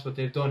memories, and that's what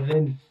they've done. And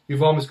then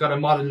you've almost got a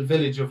model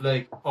village of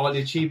like all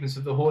the achievements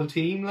of the whole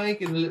team,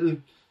 like in a little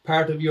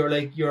part of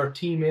your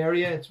team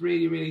area. It's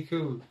really, really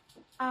cool.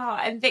 Oh,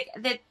 and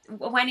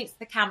when it's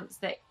the camps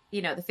that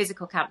the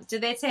physical camps, do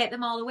they take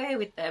them all away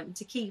with them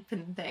to keep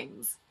and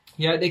things?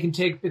 Yeah, they can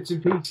take bits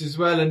and pieces as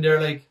well, and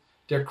they're like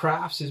their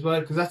crafts as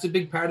well, because that's a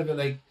big part of it.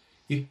 Like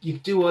you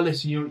do all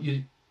this,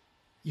 and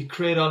you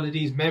create all of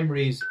these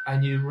memories,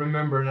 and you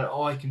remember that,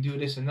 I can do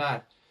this and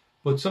that.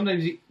 But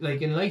sometimes,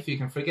 like in life, you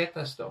can forget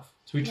that stuff.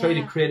 So we try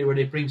to create it where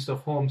they bring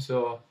stuff home.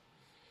 So,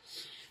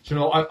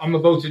 I'm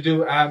about to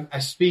do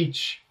a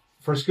speech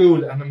for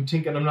school, and I'm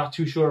thinking I'm not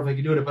too sure if I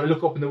can do it. But I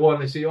look up in the wall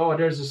and I say,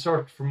 there's a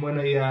cert from when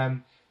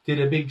I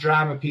did a big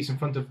drama piece in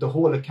front of the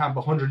whole of camp,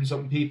 100 and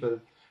something people.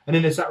 And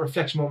then it's that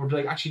reflection moment,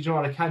 like, actually, do you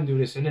know what, I can do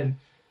this. And then,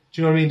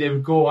 do you know what I mean? They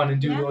would go on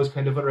and do those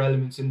kind of other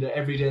elements in the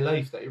everyday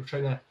life that you're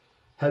trying to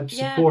help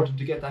support them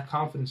to get that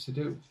confidence to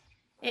do.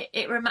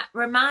 It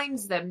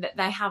reminds them that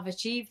they have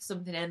achieved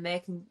something, and they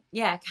can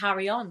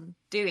carry on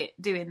doing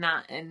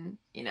that, and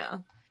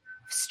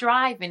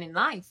striving in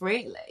life,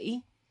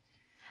 really.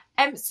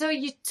 So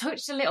you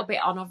touched a little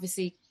bit on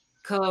obviously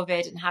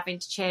COVID and having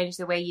to change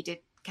the way you did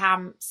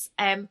camps.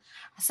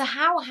 So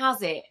how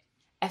has it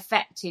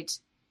affected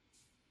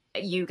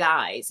you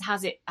guys?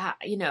 Has it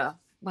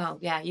well,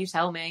 you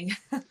tell me.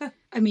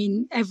 I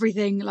mean,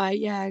 everything,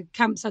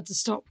 camps had to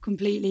stop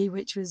completely,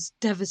 which was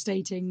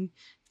devastating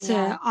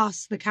to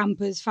us, the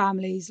campers,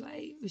 families. Like,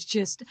 it was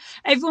just,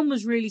 everyone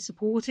was really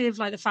supportive.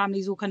 Like, the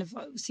families all kind of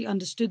obviously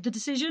understood the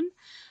decision.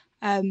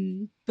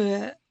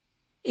 But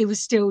it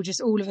was still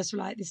just, all of us were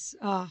like,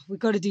 we've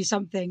got to do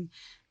something,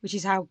 which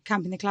is how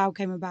Camping the Cloud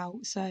came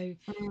about. So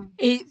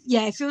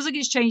it feels like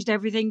it's changed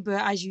everything.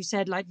 But as you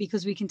said, like,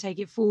 because we can take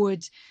it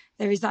forward,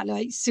 there is that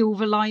like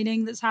silver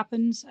lining that's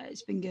happened. So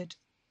it's been good.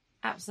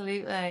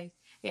 Absolutely.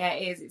 Yeah,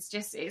 it is.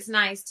 It's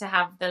nice to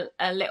have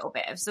a little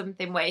bit of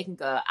something where you can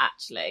go,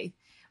 actually,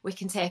 we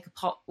can take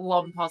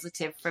one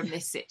positive from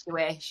this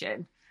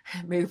situation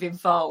moving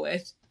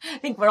forward. I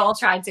think we're all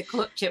trying to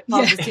clutch at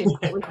positives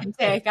that we can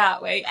take,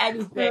 aren't we?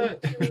 Anything.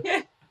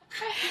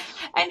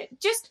 And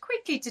just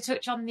quickly to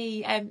touch on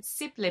the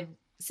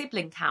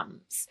sibling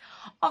camps.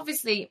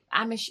 Obviously,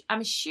 I'm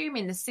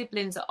assuming the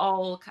siblings are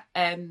all,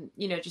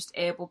 just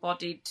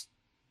able-bodied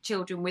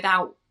children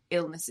without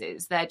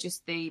illnesses. They're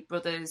just the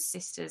brothers,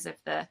 sisters of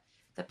the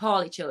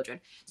poorly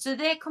children. So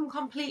they come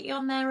completely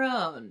on their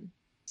own.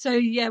 So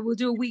we'll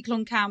do a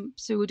week-long camp.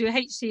 So we'll do a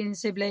HC and a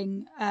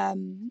sibling,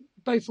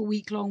 both a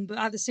week-long. But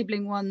at the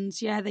sibling ones,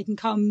 they can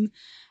come,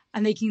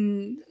 and they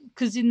can,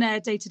 because in their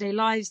day-to-day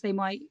lives, they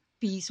might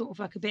be sort of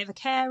like a bit of a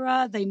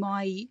carer. They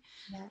might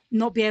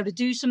not be able to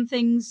do some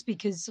things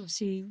because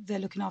obviously they're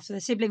looking after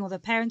their sibling, or their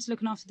parents are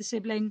looking after the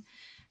sibling.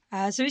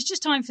 So it's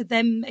just time for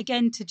them,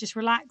 again, to just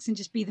relax and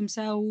just be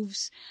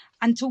themselves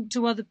and talk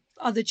to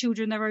other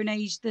children their own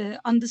age that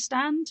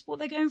understand what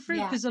they're going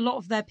through, because a lot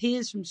of their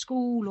peers from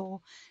school or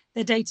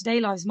their day-to-day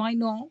lives might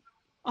not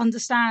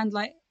understand,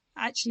 like,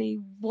 actually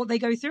what they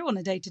go through on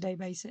a day-to-day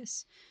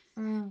basis.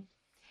 Do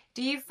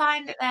you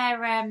find that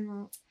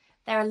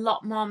they're a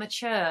lot more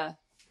mature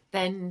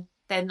than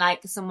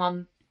like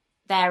someone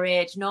their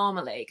age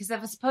normally? Because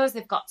I suppose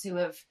they've got to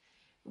have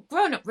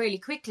grown up really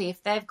quickly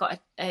if they've got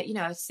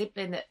a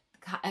sibling that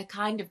are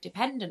kind of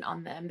dependent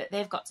on them, that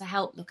they've got to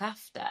help look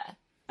after.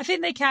 I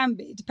think they can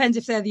be. It depends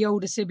if they're the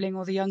older sibling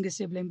or the younger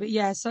sibling. But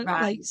yeah, so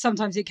Right. like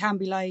sometimes it can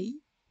be like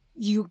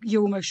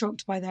you're almost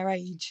shocked by their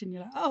age, and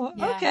you're like, oh,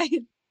 Yeah.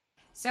 okay.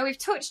 So we've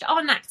touched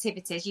on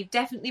activities. You've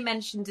definitely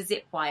mentioned a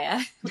zip wire,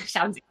 which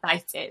sounds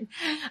exciting.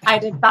 I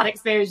had a bad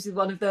experience with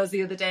one of those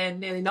the other day and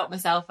nearly knocked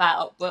myself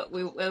out, but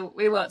we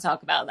won't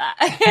talk about that.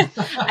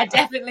 I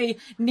definitely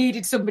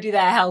needed somebody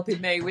there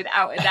helping me,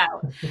 without a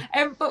doubt.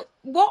 But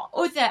what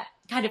other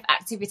kind of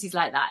activities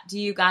like that do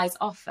you guys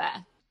offer?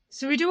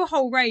 So we do a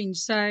whole range.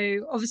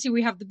 So obviously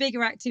we have the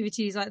bigger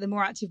activities, like the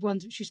more active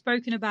ones, which we've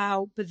spoken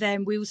about. But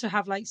then we also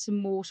have like some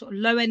more sort of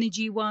low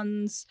energy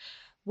ones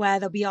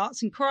where there'll be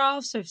arts and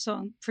crafts. So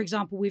for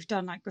example, we've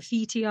done like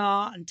graffiti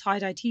art and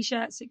tie-dye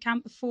t-shirts at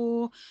camp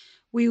before.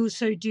 We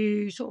also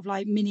do sort of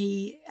like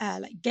mini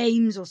like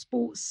games or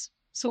sports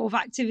sort of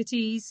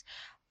activities.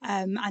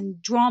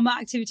 And drama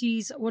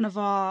activities. One of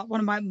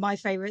my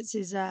favorites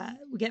is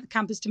we get the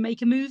campers to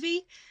make a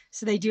movie.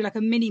 So they do like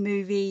a mini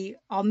movie.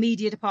 Our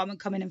media department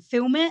come in and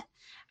film it,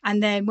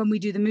 and then when we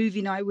do the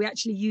movie night, we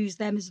actually use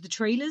them as the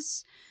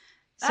trailers.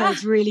 So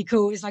it's really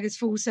cool. It's like it's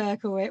full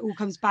circle. It all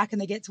comes back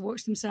and they get to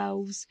watch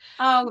themselves.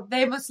 Oh,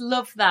 they must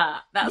love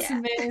that. That's Yeah.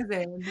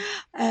 amazing.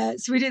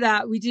 So we do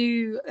that. We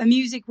do a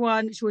music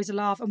one, which is always a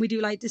laugh. And we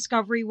do like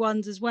discovery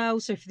ones as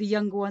well. So for the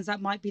younger ones,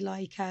 that might be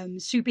like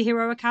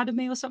Superhero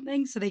Academy or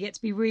something. So they get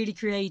to be really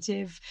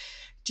creative,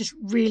 just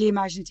really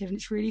imaginative, and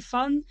it's really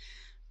fun.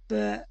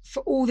 But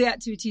for all the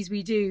activities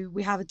we do,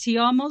 we have a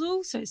TR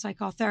model. So it's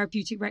like our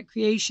therapeutic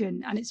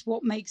recreation. And it's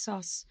what makes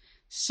us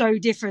so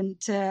different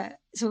to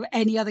sort of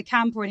any other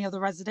camp or any other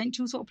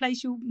residential sort of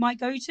place you might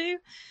go to.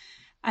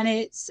 And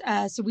it's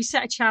so we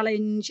set a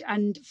challenge,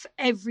 and for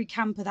every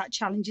camper that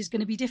challenge is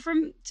going to be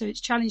different. So it's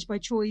challenge by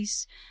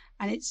choice,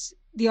 and it's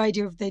the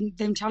idea of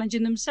them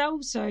challenging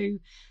themselves. So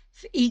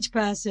for each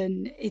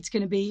person,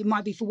 it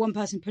might be for one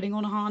person putting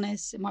on a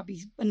harness, it might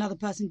be another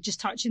person just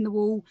touching the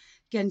wall,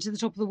 getting to the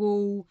top of the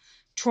wall,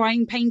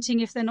 trying painting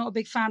if they're not a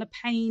big fan of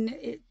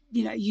paint,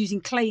 using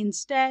clay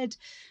instead,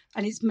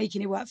 and it's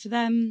making it work for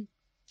them.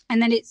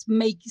 And then it's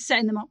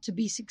setting them up to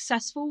be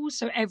successful.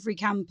 So every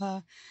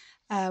camper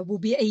will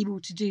be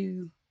able to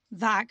do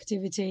that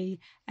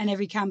activity, and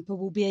every camper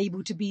will be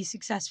able to be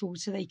successful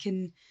so they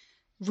can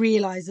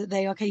realise that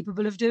they are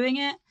capable of doing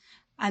it.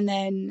 And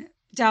then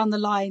down the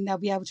line, they'll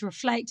be able to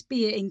reflect,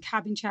 be it in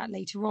cabin chat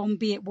later on,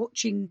 be it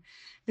watching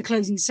the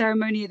closing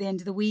ceremony at the end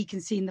of the week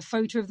and seeing the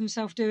photo of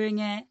themselves doing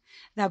it.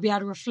 They'll be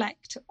able to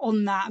reflect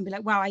on that and be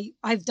like, wow,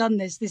 I've done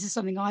this. This is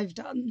something I've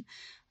done.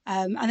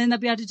 And then they'll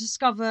be able to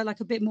discover like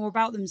a bit more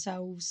about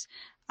themselves,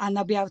 and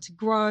they'll be able to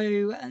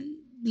grow and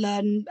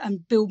learn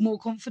and build more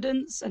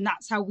confidence. And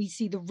that's how we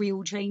see the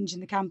real change in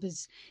the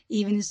campers,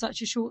 even in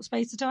such a short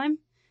space of time.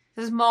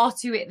 There's more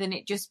to it than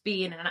it just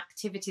being an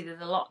activity.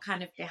 There's a lot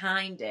kind of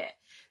behind it.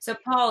 So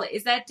Paul,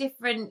 is there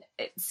different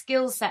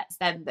skill sets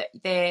then that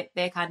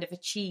they kind of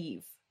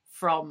achieve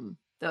from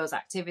those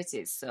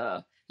activities?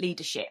 So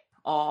leadership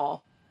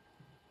or...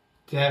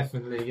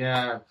 Definitely,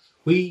 yeah.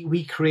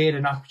 We create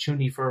an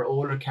opportunity for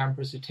older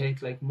campers to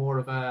take like more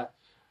of a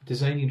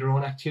designing their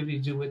own activity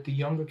to do with the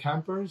younger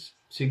campers,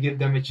 to give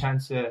them a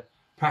chance to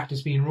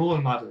practice being role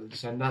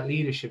models and that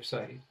leadership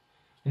side.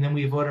 And then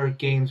we have other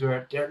games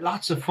where they're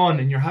lots of fun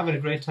and you're having a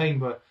great time,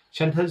 but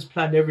Chantel's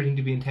planned everything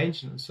to be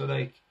intentional. So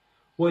like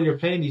while you're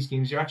playing these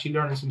games, you're actually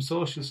learning some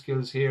social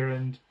skills here,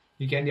 and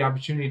you're getting the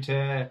opportunity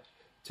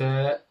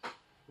to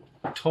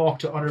talk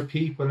to other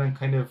people and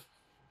kind of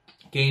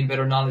gain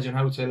better knowledge on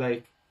how to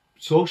like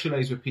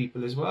socialize with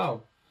people as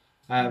well.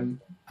 And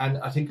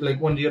I think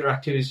like one of the other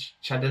activities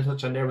Chantel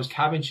touched on there was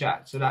cabin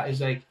chat. So that is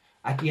like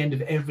at the end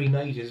of every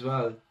night as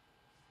well.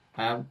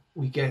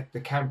 We get the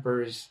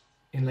campers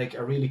in like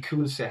a really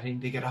cool setting.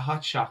 They get a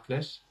hot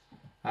chocolate,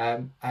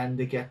 and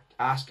they get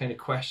asked kind of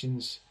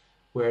questions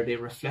where they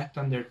reflect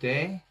on their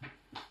day.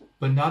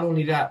 But not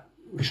only that,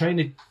 we're trying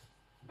to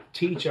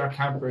teach our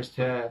campers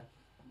to,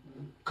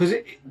 because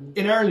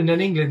in Ireland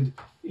and England,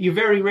 you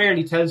very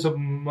rarely tell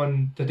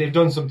someone that they've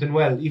done something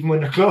well, even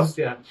when they're close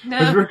to you.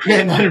 Because we're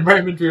creating that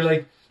environment where you're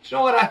like, you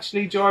know what,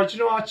 actually, George, you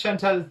know what,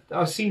 Chantel,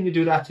 I've seen you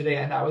do that today,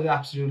 and that was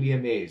absolutely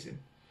amazing.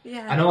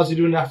 Yeah. And also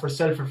doing that for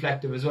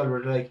self-reflective as well, where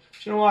they're like,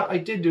 you know what, I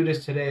did do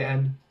this today,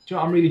 and you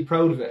know, I'm really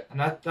proud of it.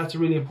 And that's a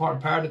really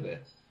important part of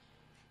it.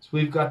 So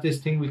we've got this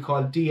thing we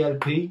call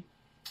DLP.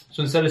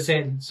 So instead of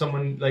saying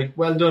someone like,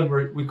 well done,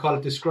 we call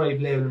it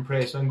describe, label and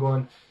praise. So I'm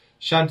going,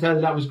 Chantel,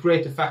 that was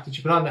great, the fact that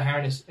you put on the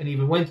harness and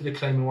even went to the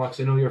climbing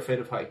walks. I know you're afraid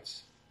of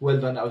heights. Well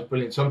done, that was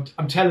brilliant. So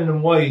I'm telling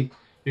them why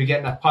you're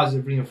getting that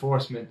positive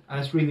reinforcement, and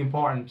it's really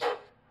important.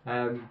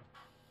 Because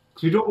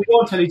we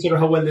don't tell each other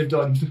how well they've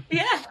done.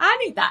 Yeah, I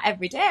need that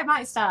every day. I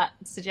might start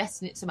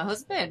suggesting it to my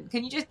husband.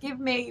 Can you just give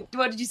me,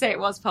 what did you say it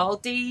was, Paul?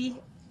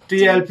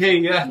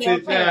 DLP, yeah.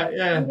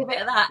 Yeah. A bit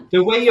of that.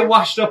 The way you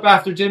washed up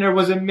after dinner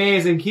was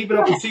amazing. Keep it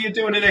up and see you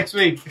doing it next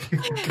week.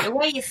 The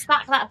way you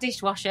stacked that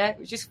dishwasher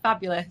was just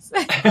fabulous.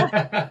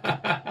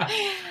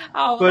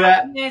 Oh, But,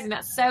 that's amazing.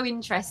 That's so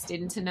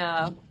interesting to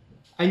know.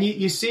 And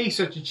you see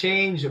such a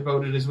change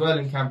about it as well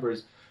in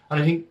campers.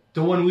 And I think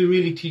the one we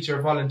really teach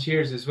our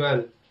volunteers as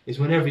well is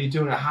whenever you're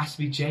doing it, it has to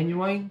be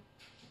genuine.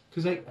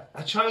 Because like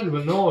a child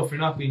will know if you're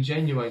not being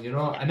genuine, you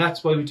know. And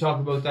that's why we talk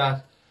about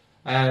that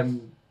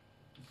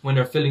when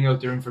they're filling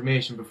out their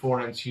information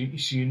beforehand, so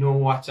you know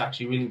what's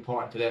actually really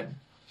important to them.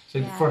 So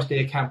the first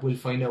day of camp, we'll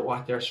find out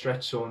what their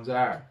stretch zones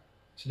are.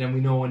 So then we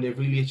know when they've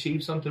really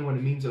achieved something, when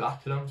it means a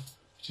lot to them,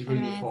 which is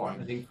really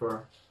important, I think,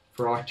 for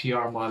our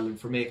TR model and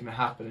for making it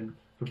happen and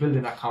for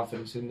building that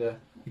confidence in the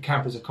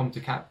campers that come to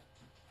camp.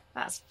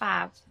 That's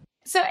fab.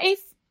 So if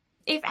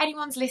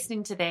anyone's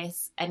listening to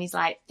this and he's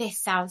like, this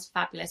sounds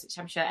fabulous, which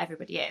I'm sure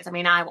everybody is. I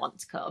mean, I want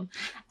to come.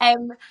 I'd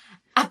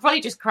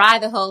probably just cry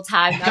the whole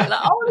time. I'd be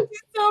like, oh, this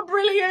is so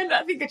brilliant.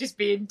 I think I'd just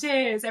be in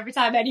tears every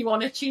time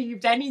anyone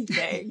achieved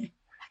anything.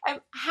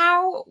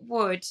 How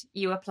would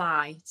you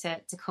apply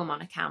to come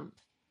on a camp?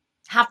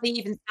 Have they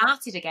even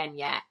started again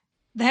yet?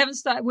 They haven't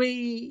started.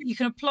 You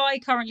can apply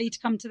currently to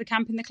come to the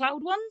Camp in the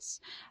Cloud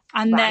ones.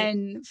 And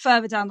then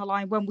further down the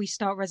line, when we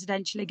start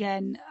residential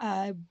again,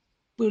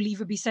 we'll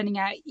either be sending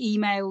out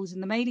emails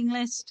in the mailing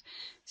list.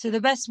 So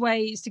the best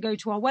way is to go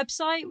to our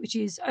website, which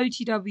is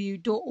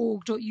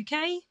otw.org.uk.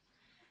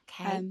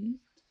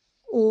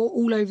 Or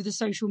all over the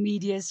social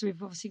media. So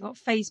we've obviously got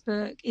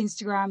Facebook,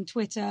 Instagram,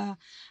 Twitter,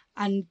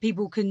 and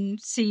people can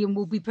see, and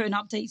we'll be putting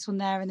updates on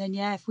there. And then,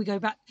 when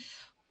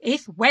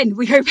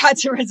we go back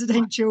to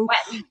residential,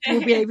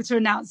 we'll be able to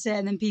announce it,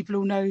 and then people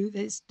will know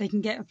that they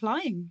can get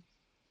applying.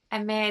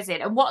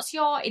 Amazing. And what's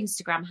your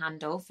Instagram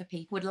handle for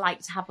people who would like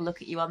to have a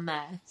look at you on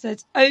there? So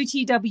it's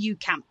OTW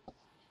Camp.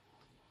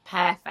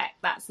 Perfect.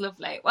 That's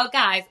lovely. Well,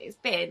 guys, it's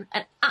been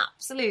an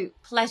absolute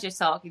pleasure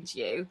talking to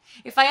you.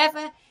 If I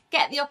ever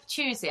get the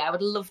opportunity, I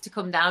would love to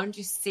come down and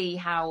just see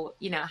how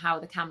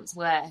the camps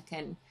work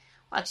and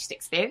just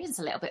experience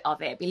a little bit of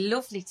it. It'd be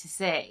lovely to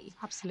see.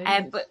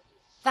 Absolutely. But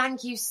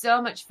thank you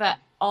so much for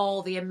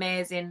all the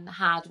amazing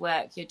hard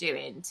work you're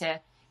doing to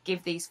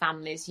give these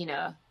families,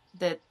 the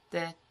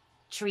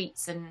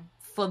treats and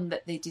fun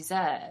that they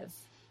deserve.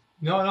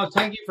 No,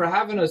 thank you for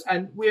having us.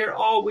 And we're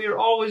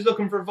always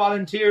looking for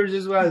volunteers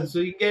as well. So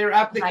you can get your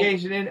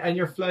application in and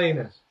you're flying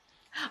it.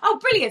 Oh,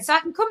 brilliant. So I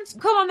can come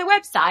on the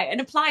website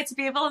and apply to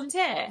be a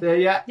volunteer.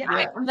 Yeah.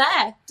 Right, I'm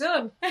there.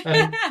 Done.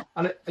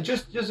 And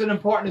just an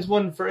important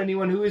one for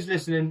anyone who is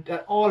listening,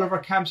 that all of our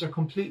camps are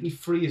completely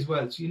free as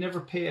well. So you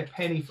never pay a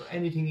penny for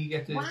anything you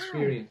get to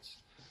experience.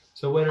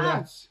 So whether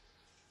that's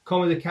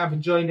come to the camp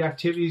and join the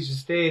activities, the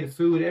stay, the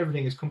food,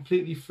 everything is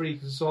completely free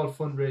because it's all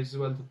fundraised as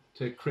well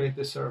to create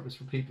this service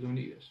for people who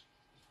need it.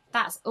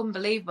 That's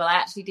unbelievable. I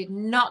actually did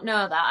not know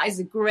that. That is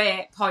a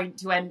great point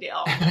to end it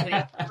on.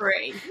 It's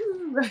free.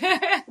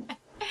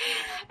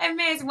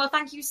 Amazing. Well,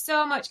 thank you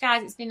so much,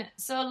 guys. It's been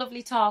so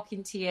lovely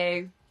talking to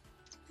you.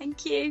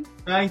 Thank you.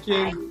 Thank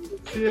you. Bye.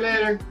 See you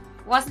later.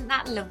 Wasn't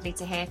that lovely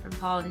to hear from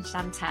Paul and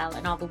Chantel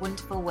and all the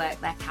wonderful work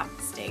their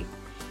camps do?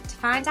 To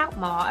find out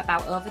more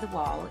about Over the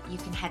Wall, you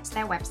can head to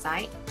their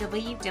website,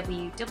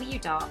 www.otw.org.uk,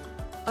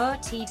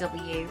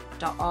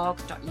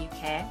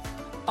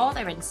 or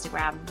their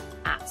Instagram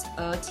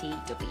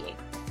 @OTW.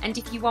 And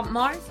if you want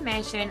more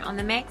information on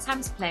the Make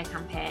Time to Play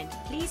campaign,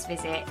 please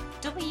visit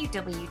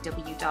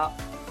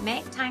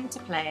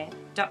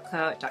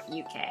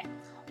www.maketimetoplay.co.uk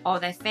or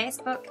their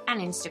Facebook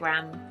and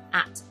Instagram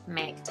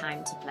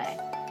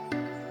 @MakeTimeToPlay.